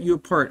 I set you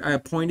apart. I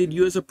appointed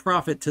you as a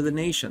prophet to the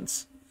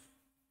nations.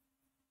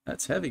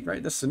 That's heavy,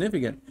 right? That's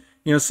significant.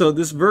 So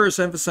this verse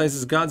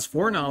emphasizes God's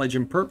foreknowledge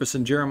and purpose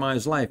in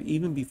Jeremiah's life,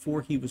 even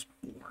before he was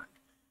born.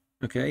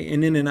 Okay,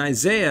 and then in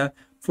Isaiah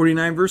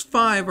 49 verse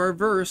 5, our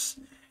verse,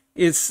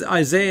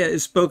 Isaiah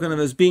is spoken of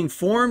as being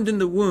formed in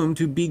the womb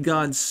to be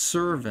God's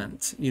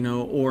servant,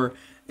 or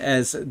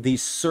as the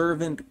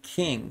servant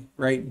king,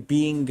 right?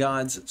 Being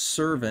God's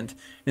servant.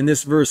 And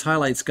this verse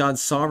highlights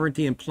God's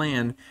sovereignty and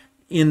plan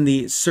in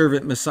the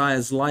servant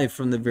Messiah's life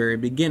from the very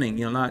beginning.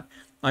 Not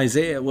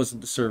Isaiah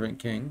wasn't the servant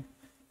king,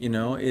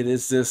 it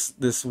is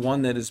this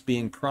one that is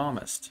being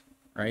promised,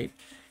 right?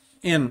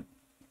 And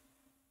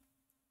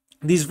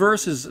these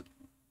verses,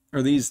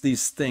 or these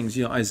things,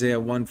 Isaiah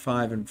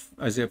 1:5 and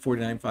Isaiah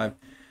 49:5,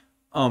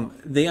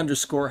 they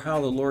underscore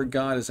how the Lord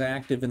God is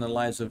active in the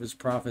lives of his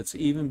prophets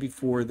even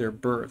before their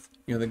birth.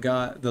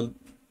 The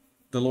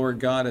Lord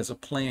God has a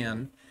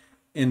plan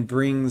and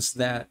brings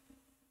that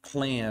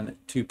plan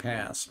to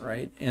pass,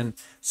 right? And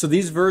so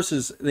these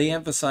verses, they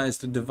emphasize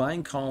the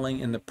divine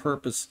calling and the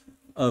purpose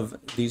of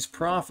these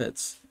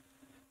prophets,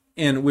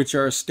 and which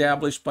are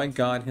established by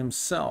God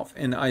himself.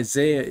 And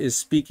Isaiah is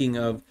speaking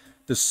of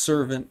the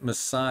servant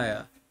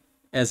Messiah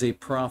as a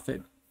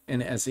prophet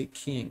and as a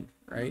king,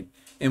 right?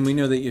 And we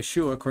know that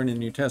Yeshua, according to the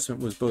New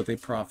Testament, was both a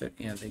prophet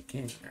and a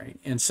king, right?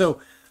 And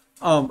so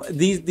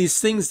these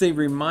things, they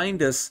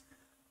remind us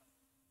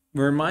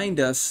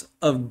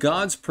of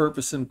God's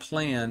purpose and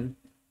plan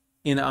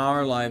in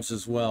our lives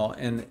as well,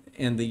 and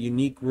the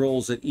unique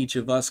roles that each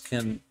of us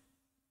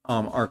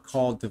are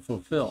called to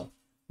fulfill.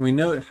 We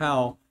note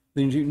how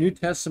the New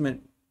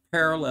Testament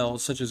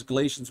parallels, such as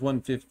Galatians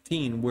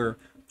 1:15, where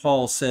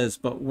Paul says,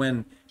 but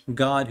when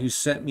God, who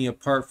set me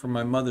apart from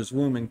my mother's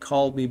womb and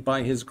called me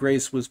by his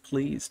grace, was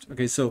pleased.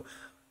 Okay, so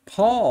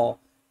Paul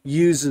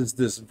uses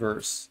this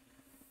verse,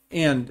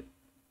 and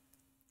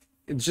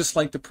just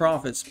like the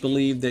prophets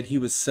believed that he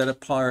was set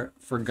apart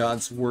for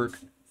God's work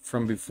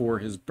from before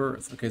his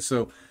birth. Okay,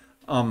 so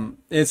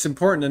it's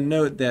important to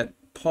note that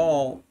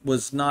Paul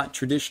was not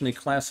traditionally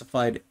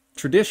classified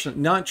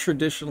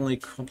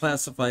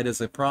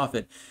as a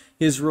prophet.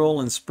 His role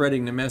in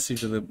spreading the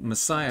message of the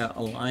Messiah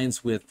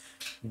aligns with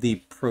the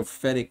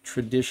prophetic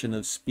tradition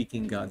of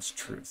speaking God's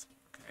truth.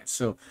 Okay,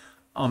 so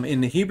in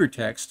the Hebrew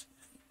text,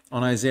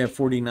 on Isaiah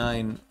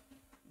 49,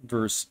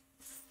 verse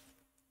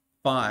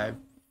 5,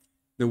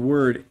 The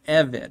word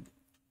eved,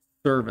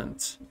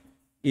 servant,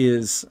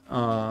 is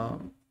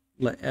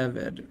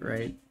le'eved,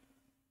 right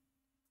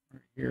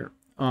here,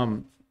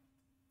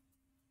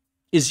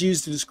 is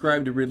used to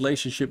describe the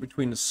relationship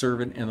between the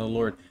servant and the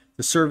Lord.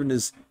 The servant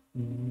is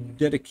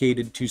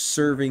dedicated to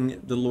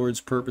serving the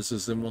Lord's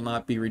purposes and will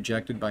not be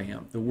rejected by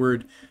him. The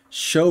word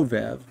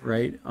shovev,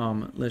 right?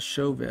 Let's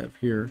shovev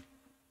here.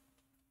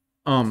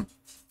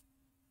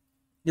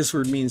 This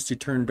word means to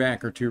turn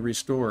back or to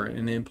restore,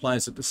 and it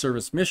implies that the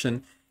servant's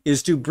mission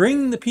is to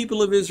bring the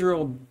people of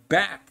Israel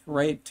back,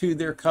 right, to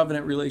their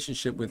covenant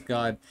relationship with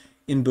God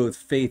in both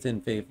faith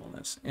and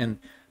faithfulness. And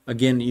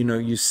again,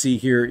 you see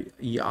here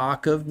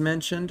Yaakov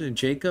mentioned,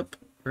 Jacob,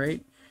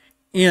 right?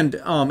 And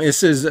it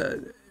says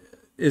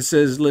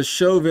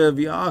Leshovev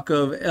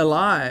Yaakov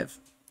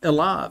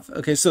Elav.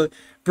 Okay, so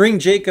bring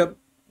Jacob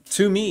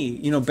to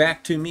me,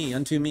 back to me,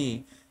 unto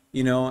me,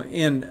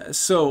 and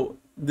so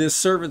this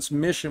servant's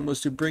mission was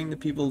to bring the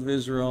people of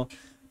Israel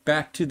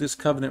back to this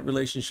covenant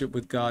relationship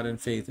with God in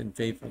faith and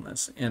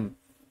faithfulness. And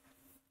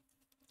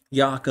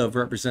Yaakov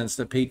represents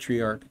the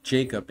patriarch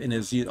Jacob and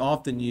is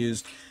often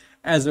used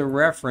as a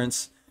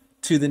reference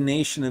to the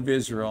nation of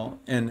Israel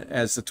and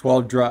as the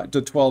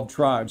 12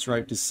 tribes,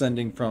 right,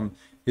 descending from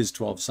his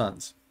 12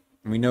 sons.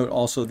 And we note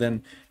also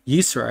then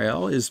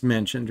Yisrael is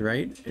mentioned,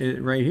 right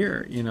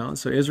here,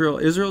 so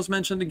Israel's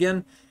mentioned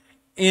again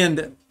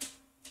and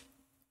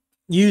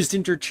used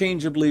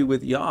interchangeably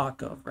with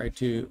Yaakov, right,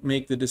 to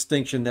make the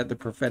distinction that the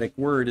prophetic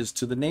word is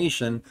to the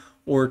nation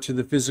or to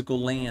the physical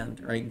land,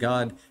 right?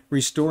 God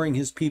restoring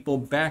his people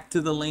back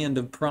to the land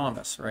of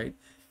promise, right?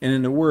 And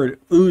in the word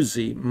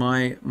Uzi,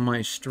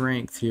 my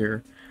strength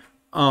here,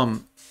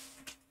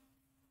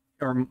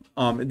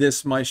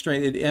 this my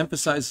strength, it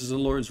emphasizes the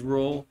Lord's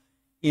role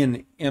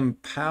in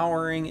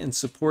empowering and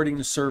supporting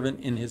the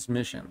servant in his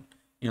mission.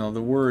 The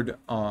word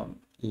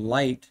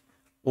light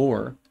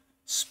or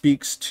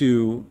speaks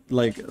to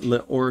like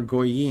or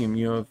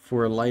goyim,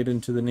 for a light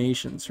unto the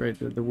nations, right?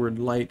 The word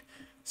light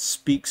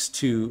speaks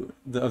to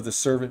the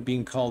servant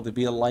being called to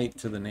be a light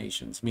to the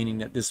nations, meaning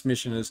that this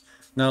mission is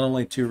not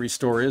only to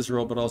restore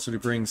Israel, but also to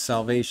bring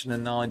salvation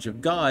and knowledge of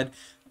God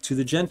to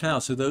the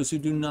Gentiles, so those who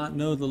do not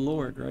know the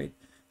Lord, right?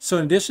 So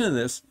in addition to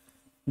this,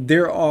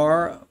 there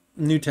are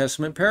New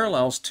Testament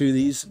parallels to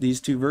these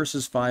two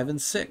verses 5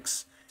 and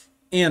 6.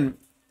 And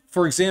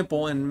for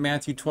example, in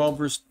Matthew 12,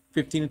 verse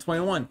 15 and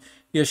 21,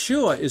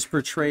 Yeshua is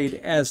portrayed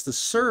as the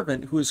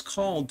servant who is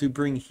called to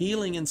bring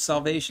healing and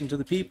salvation to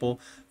the people,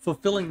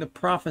 fulfilling the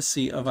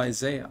prophecy of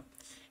Isaiah.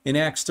 In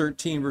Acts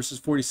 13, verses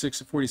 46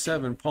 to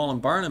 47, Paul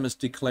and Barnabas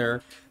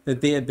declare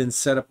that they had been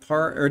set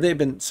apart, or they've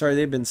been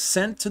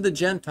sent to the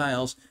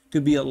Gentiles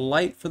to be a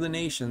light for the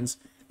nations.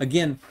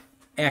 Again,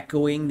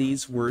 echoing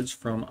these words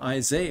from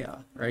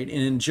Isaiah, right?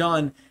 And in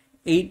John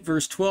 8,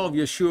 verse 12,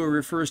 Yeshua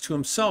refers to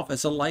himself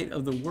as a light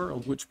of the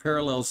world, which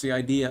parallels the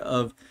idea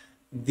of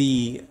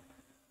the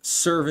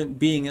servant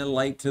being a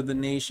light to the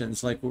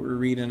nations, like what we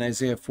read in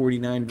Isaiah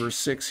 49, verse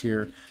 6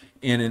 here,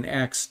 and in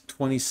Acts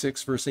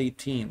 26, verse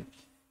 18.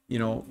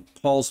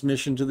 Paul's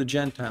mission to the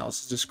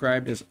Gentiles is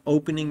described as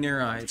opening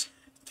their eyes,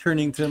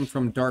 turning them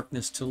from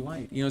darkness to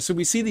light. So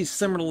we see these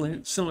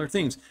similar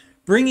things,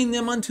 bringing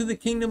them unto the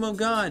kingdom of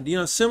God,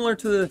 similar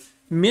to the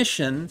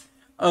mission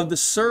of the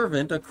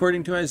servant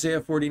according to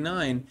Isaiah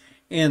 49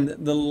 and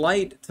the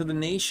light to the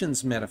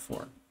nations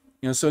metaphor.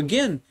 So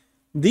again,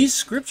 these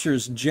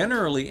scriptures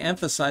generally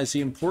emphasize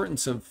the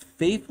importance of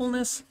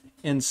faithfulness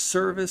and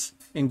service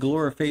and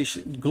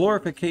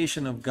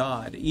glorification of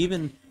God,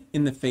 even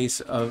in the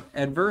face of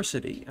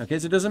adversity. Okay,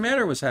 so it doesn't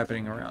matter what's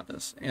happening around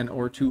us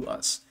or to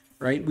us,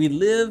 right? We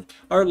live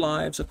our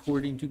lives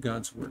according to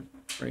God's word,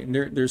 right? And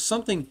there's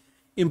something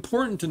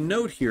important to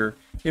note here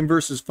in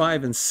verses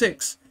 5 and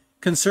 6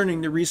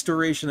 concerning the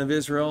restoration of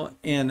Israel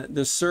and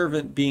the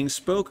servant being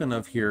spoken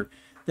of here,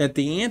 that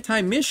the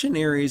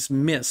anti-missionaries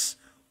miss,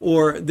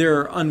 or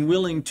they're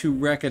unwilling to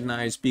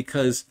recognize,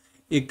 because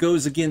it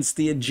goes against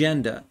the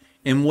agenda.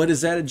 And what is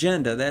that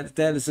agenda? That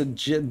is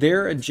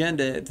their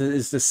agenda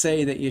is to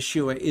say that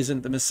Yeshua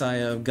isn't the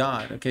Messiah of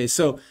God. Okay,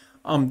 so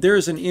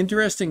there's an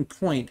interesting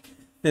point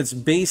that's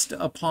based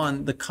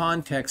upon the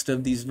context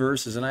of these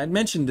verses, and I had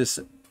mentioned this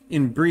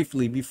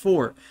briefly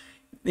before.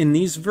 In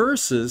these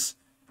verses,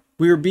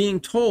 we are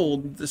being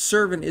told the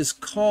servant is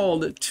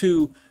called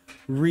to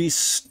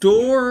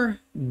restore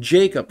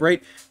Jacob,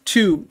 right?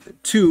 To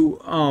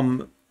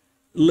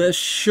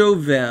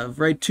leshovev,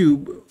 right?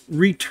 To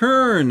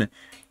return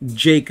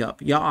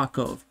Jacob,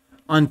 Yaakov,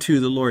 unto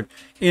the Lord,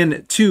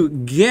 and to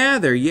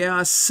gather,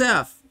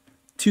 Yasef,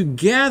 to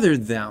gather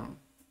them,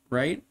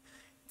 right?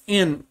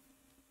 And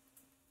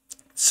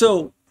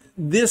so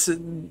this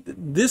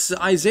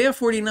Isaiah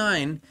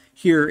 49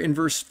 here in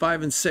verse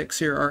 5 and 6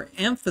 here are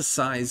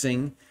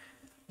emphasizing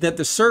that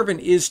the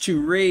servant is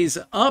to raise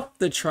up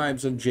the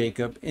tribes of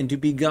Jacob and to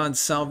be God's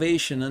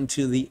salvation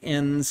unto the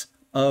ends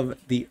of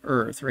the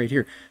earth, right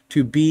here.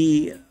 To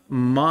be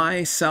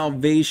my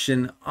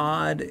salvation,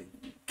 ad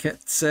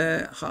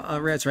ketze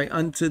haaretz, right,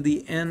 unto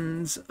the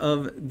ends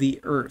of the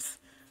earth.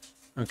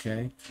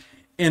 Okay.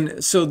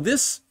 And so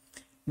this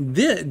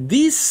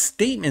these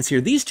statements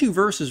here, these two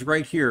verses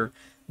right here,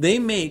 they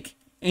make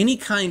any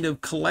kind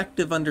of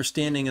collective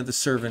understanding of the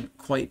servant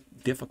quite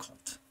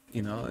difficult,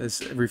 you know,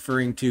 as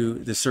referring to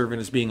the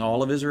servant as being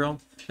all of Israel,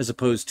 as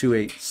opposed to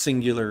a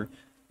singular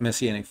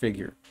messianic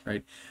figure,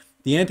 right?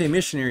 The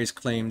anti-missionaries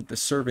claim the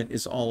servant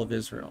is all of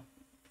Israel,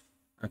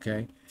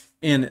 okay?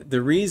 And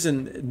the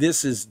reason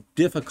this is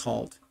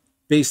difficult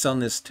based on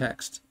this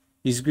text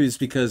is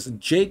because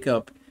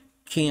Jacob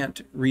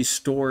can't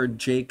restore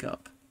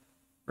Jacob,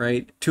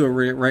 right, to a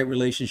right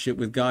relationship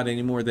with God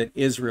anymore that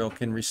Israel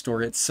can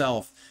restore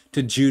itself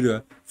to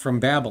Judah from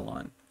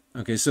Babylon.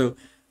 Okay, so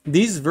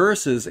these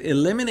verses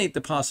eliminate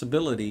the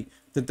possibility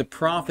that the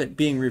prophet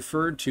being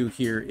referred to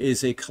here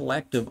is a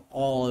collective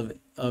all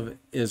of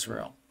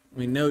Israel.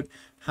 We note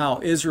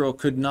how Israel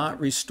could not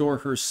restore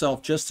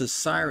herself, just as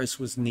Cyrus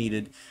was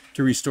needed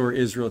to restore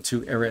Israel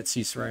to Eretz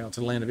Israel,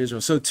 to the land of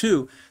Israel. So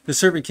too, the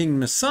servant king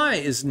Messiah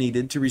is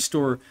needed to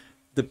restore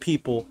the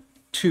people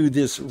to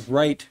this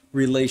right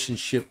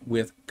relationship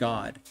with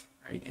God,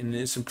 right? And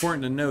it's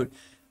important to note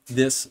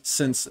this,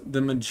 since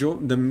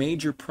the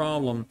major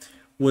problem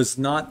was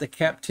not the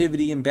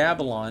captivity in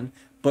Babylon,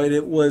 but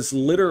it was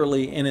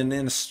literally an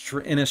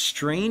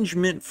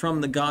estrangement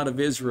from the God of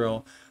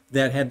Israel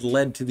that had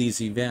led to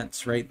these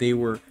events, right? They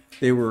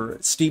were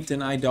steeped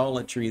in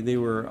idolatry. They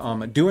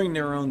were doing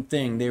their own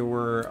thing. They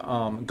were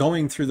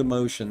going through the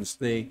motions.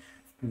 They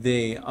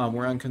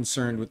were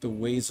unconcerned with the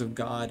ways of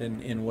God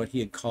and what He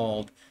had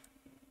called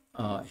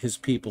His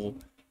people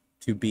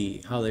to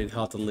be, how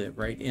to live,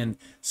 right? And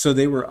so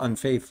they were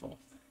unfaithful.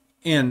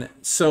 And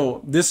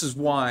so this is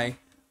why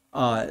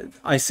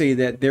I say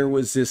that there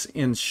was this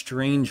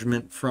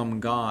estrangement from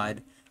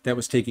God that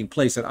was taking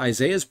place, that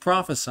Isaiah is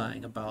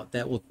prophesying about,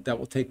 that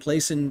will take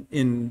place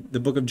in the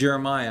book of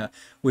Jeremiah,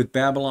 with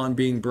Babylon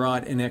being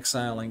brought and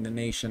exiling the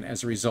nation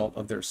as a result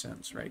of their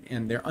sins, right?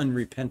 And their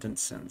unrepentant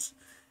sins.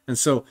 And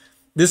so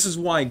this is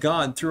why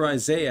God, through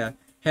Isaiah,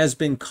 has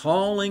been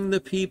calling the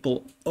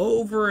people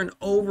over and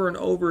over and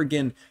over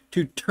again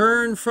to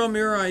turn from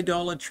your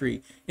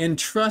idolatry and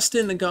trust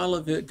in the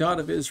God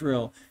of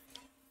Israel.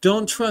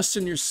 Don't trust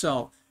in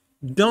yourself.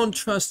 Don't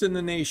trust in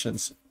the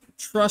nations.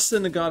 Trust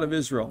in the God of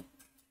Israel.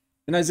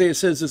 And Isaiah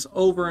says this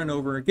over and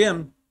over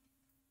again.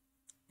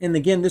 And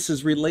again, this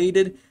is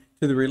related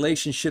to the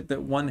relationship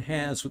that one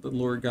has with the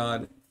Lord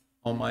God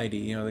Almighty,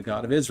 you know, the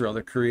God of Israel,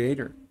 the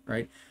Creator,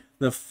 right?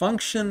 The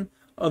function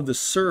of the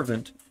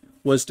servant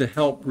was to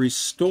help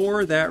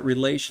restore that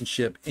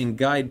relationship and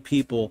guide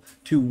people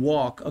to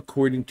walk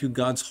according to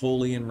God's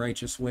holy and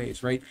righteous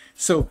ways, right?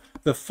 So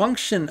the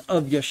function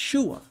of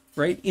Yeshua,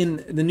 right,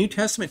 in the New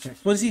Testament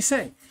text, what does He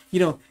say? You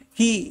know,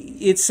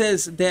 it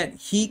says that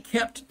He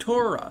kept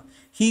Torah.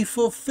 He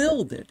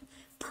fulfilled it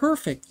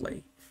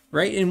perfectly,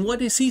 right? And what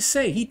does He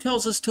say? He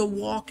tells us to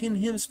walk in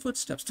His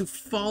footsteps, to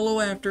follow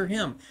after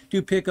Him,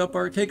 to take up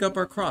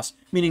our cross,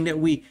 meaning that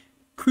we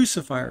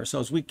crucify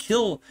ourselves, we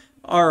kill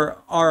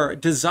our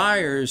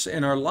desires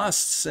and our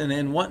lusts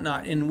and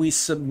whatnot, and we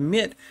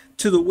submit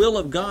to the will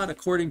of God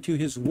according to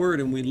His word,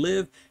 and we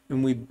live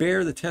and we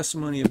bear the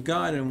testimony of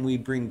God, and we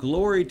bring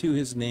glory to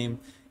His name.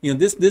 You know,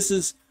 this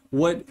is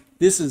how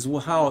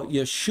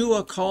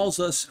Yeshua calls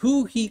us,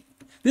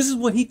 this is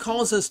what He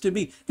calls us to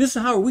be. This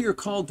is how we are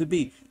called to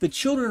be, the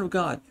children of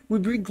God. We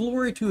bring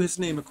glory to His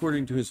name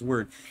according to His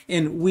word,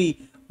 and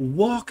we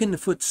walk in the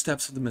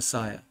footsteps of the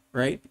Messiah,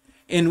 right?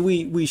 And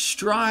we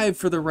strive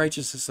for the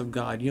righteousness of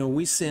God. You know,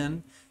 we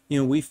sin,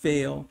 you know, we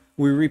fail,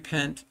 we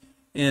repent,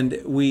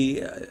 and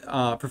we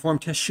perform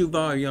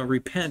teshuvah, you know,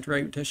 repent,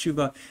 right?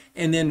 Teshuvah.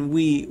 And then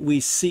we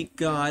seek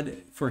God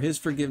for His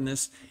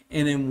forgiveness,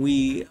 and then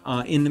we,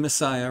 in the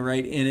Messiah,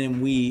 right? And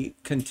then we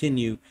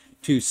continue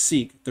to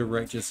seek the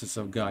righteousness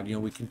of God. You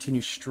know, we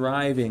continue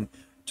striving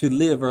to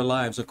live our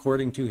lives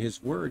according to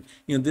His word.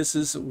 You know, this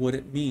is what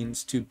it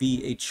means to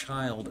be a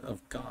child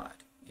of God.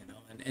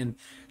 And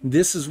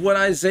this is what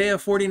Isaiah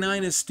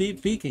 49 is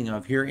speaking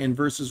of here in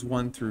verses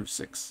 1 through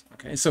 6.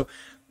 Okay, so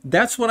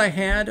that's what I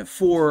had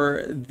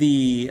for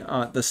the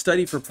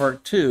study for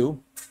part 2.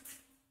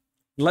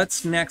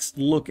 Let's next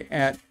look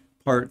at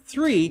part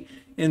 3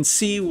 and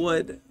see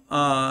what,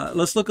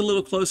 let's look a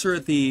little closer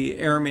at the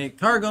Aramaic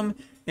Targum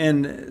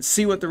and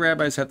see what the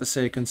rabbis have to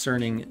say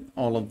concerning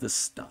all of this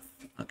stuff.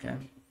 Okay.